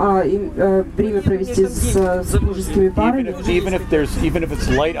сможем время провести с супружескими парами. Even if it's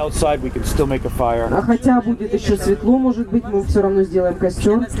light outside, we can still make a fire. Хотя будет еще светло, может быть, мы все равно сделаем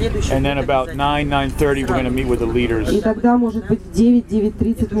костер. And then about 9:30, we're going to meet with the leaders. И тогда, может быть, в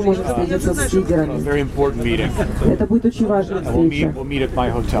 9:30 мы можем встретиться с лидерами. Very important meeting. Это будет очень важная встреча. We'll meet at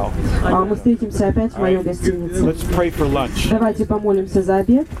my hotel. Мы встретимся опять в моей гостинице. Let's pray for lunch. Давайте помолимся за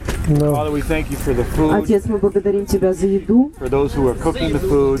обед. Father, we thank you for the food. Отец, мы благодарим Тебя за еду, for those who are cooking the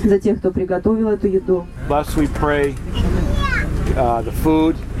food. За тех, кто приготовил эту еду. Bless, we pray, the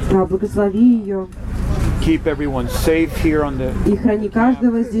food. Благослови ее. Keep everyone safe here on the. И храни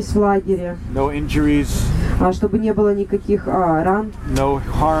каждого здесь в лагере. No injuries. чтобы не было никаких ран, no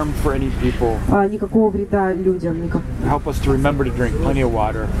harm for any people. Никакого вреда людям. Help us to remember to drink plenty of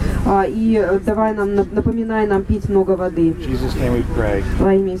water. И напоминай нам пить много воды. In Jesus' name we pray.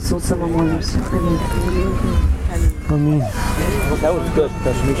 Во имя Иисуса мы молимся. Аминь. Аминь. That was good.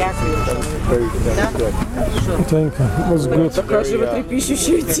 That was very good. Thank you. That was good. Такая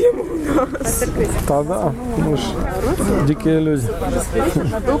животрепещущая тема у нас. Да, мы ж дикі люди.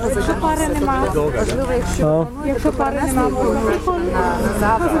 Якщо пари нема, важливо, якщо пари нема,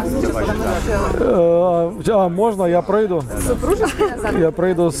 завтра. Можна, я прийду? Я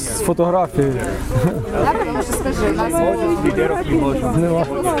прийду з фотографією. Завтра, може, скажи, нас Нема.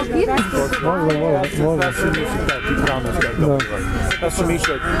 Можна.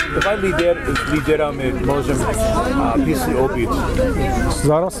 Давай лідерами можемо після обіду.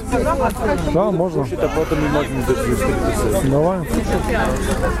 Зараз? Да, можно. Потом мы можем зустрітися. Давай.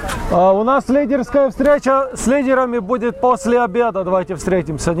 У нас лидерская встреча с лидерами будет после обеда. Давайте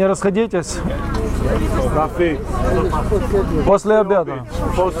встретимся. Не расходитесь. После обеда.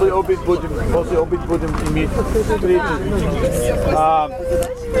 После обеда будем иметь встречу.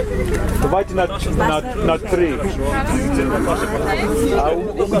 Давайте на 3.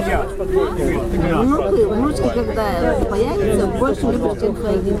 Внучки, когда появятся, больше любят, чем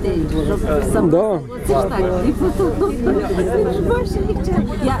своих детей. Да.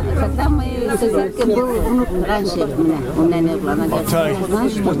 Когда моей соседке был внук раньше у меня не было, она говорит,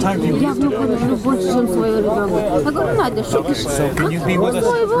 знаешь, я внука люблю больше, чем своего ребенка. Я говорю, Надя, что ты своего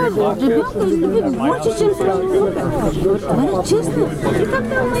ребенка любишь больше, чем своего ребенка? Говорит, честно, и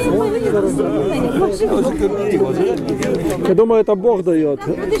когда мои появились, больше Я думаю, это Бог дает.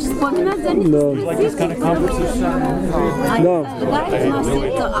 будешь вспоминать за них. Да. Да, у нас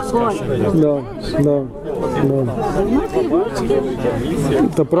это огонь. Да.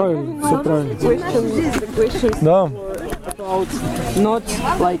 Это правильно, все правильно. Да. Not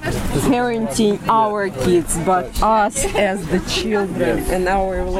like parenting our kids, but us as the children and our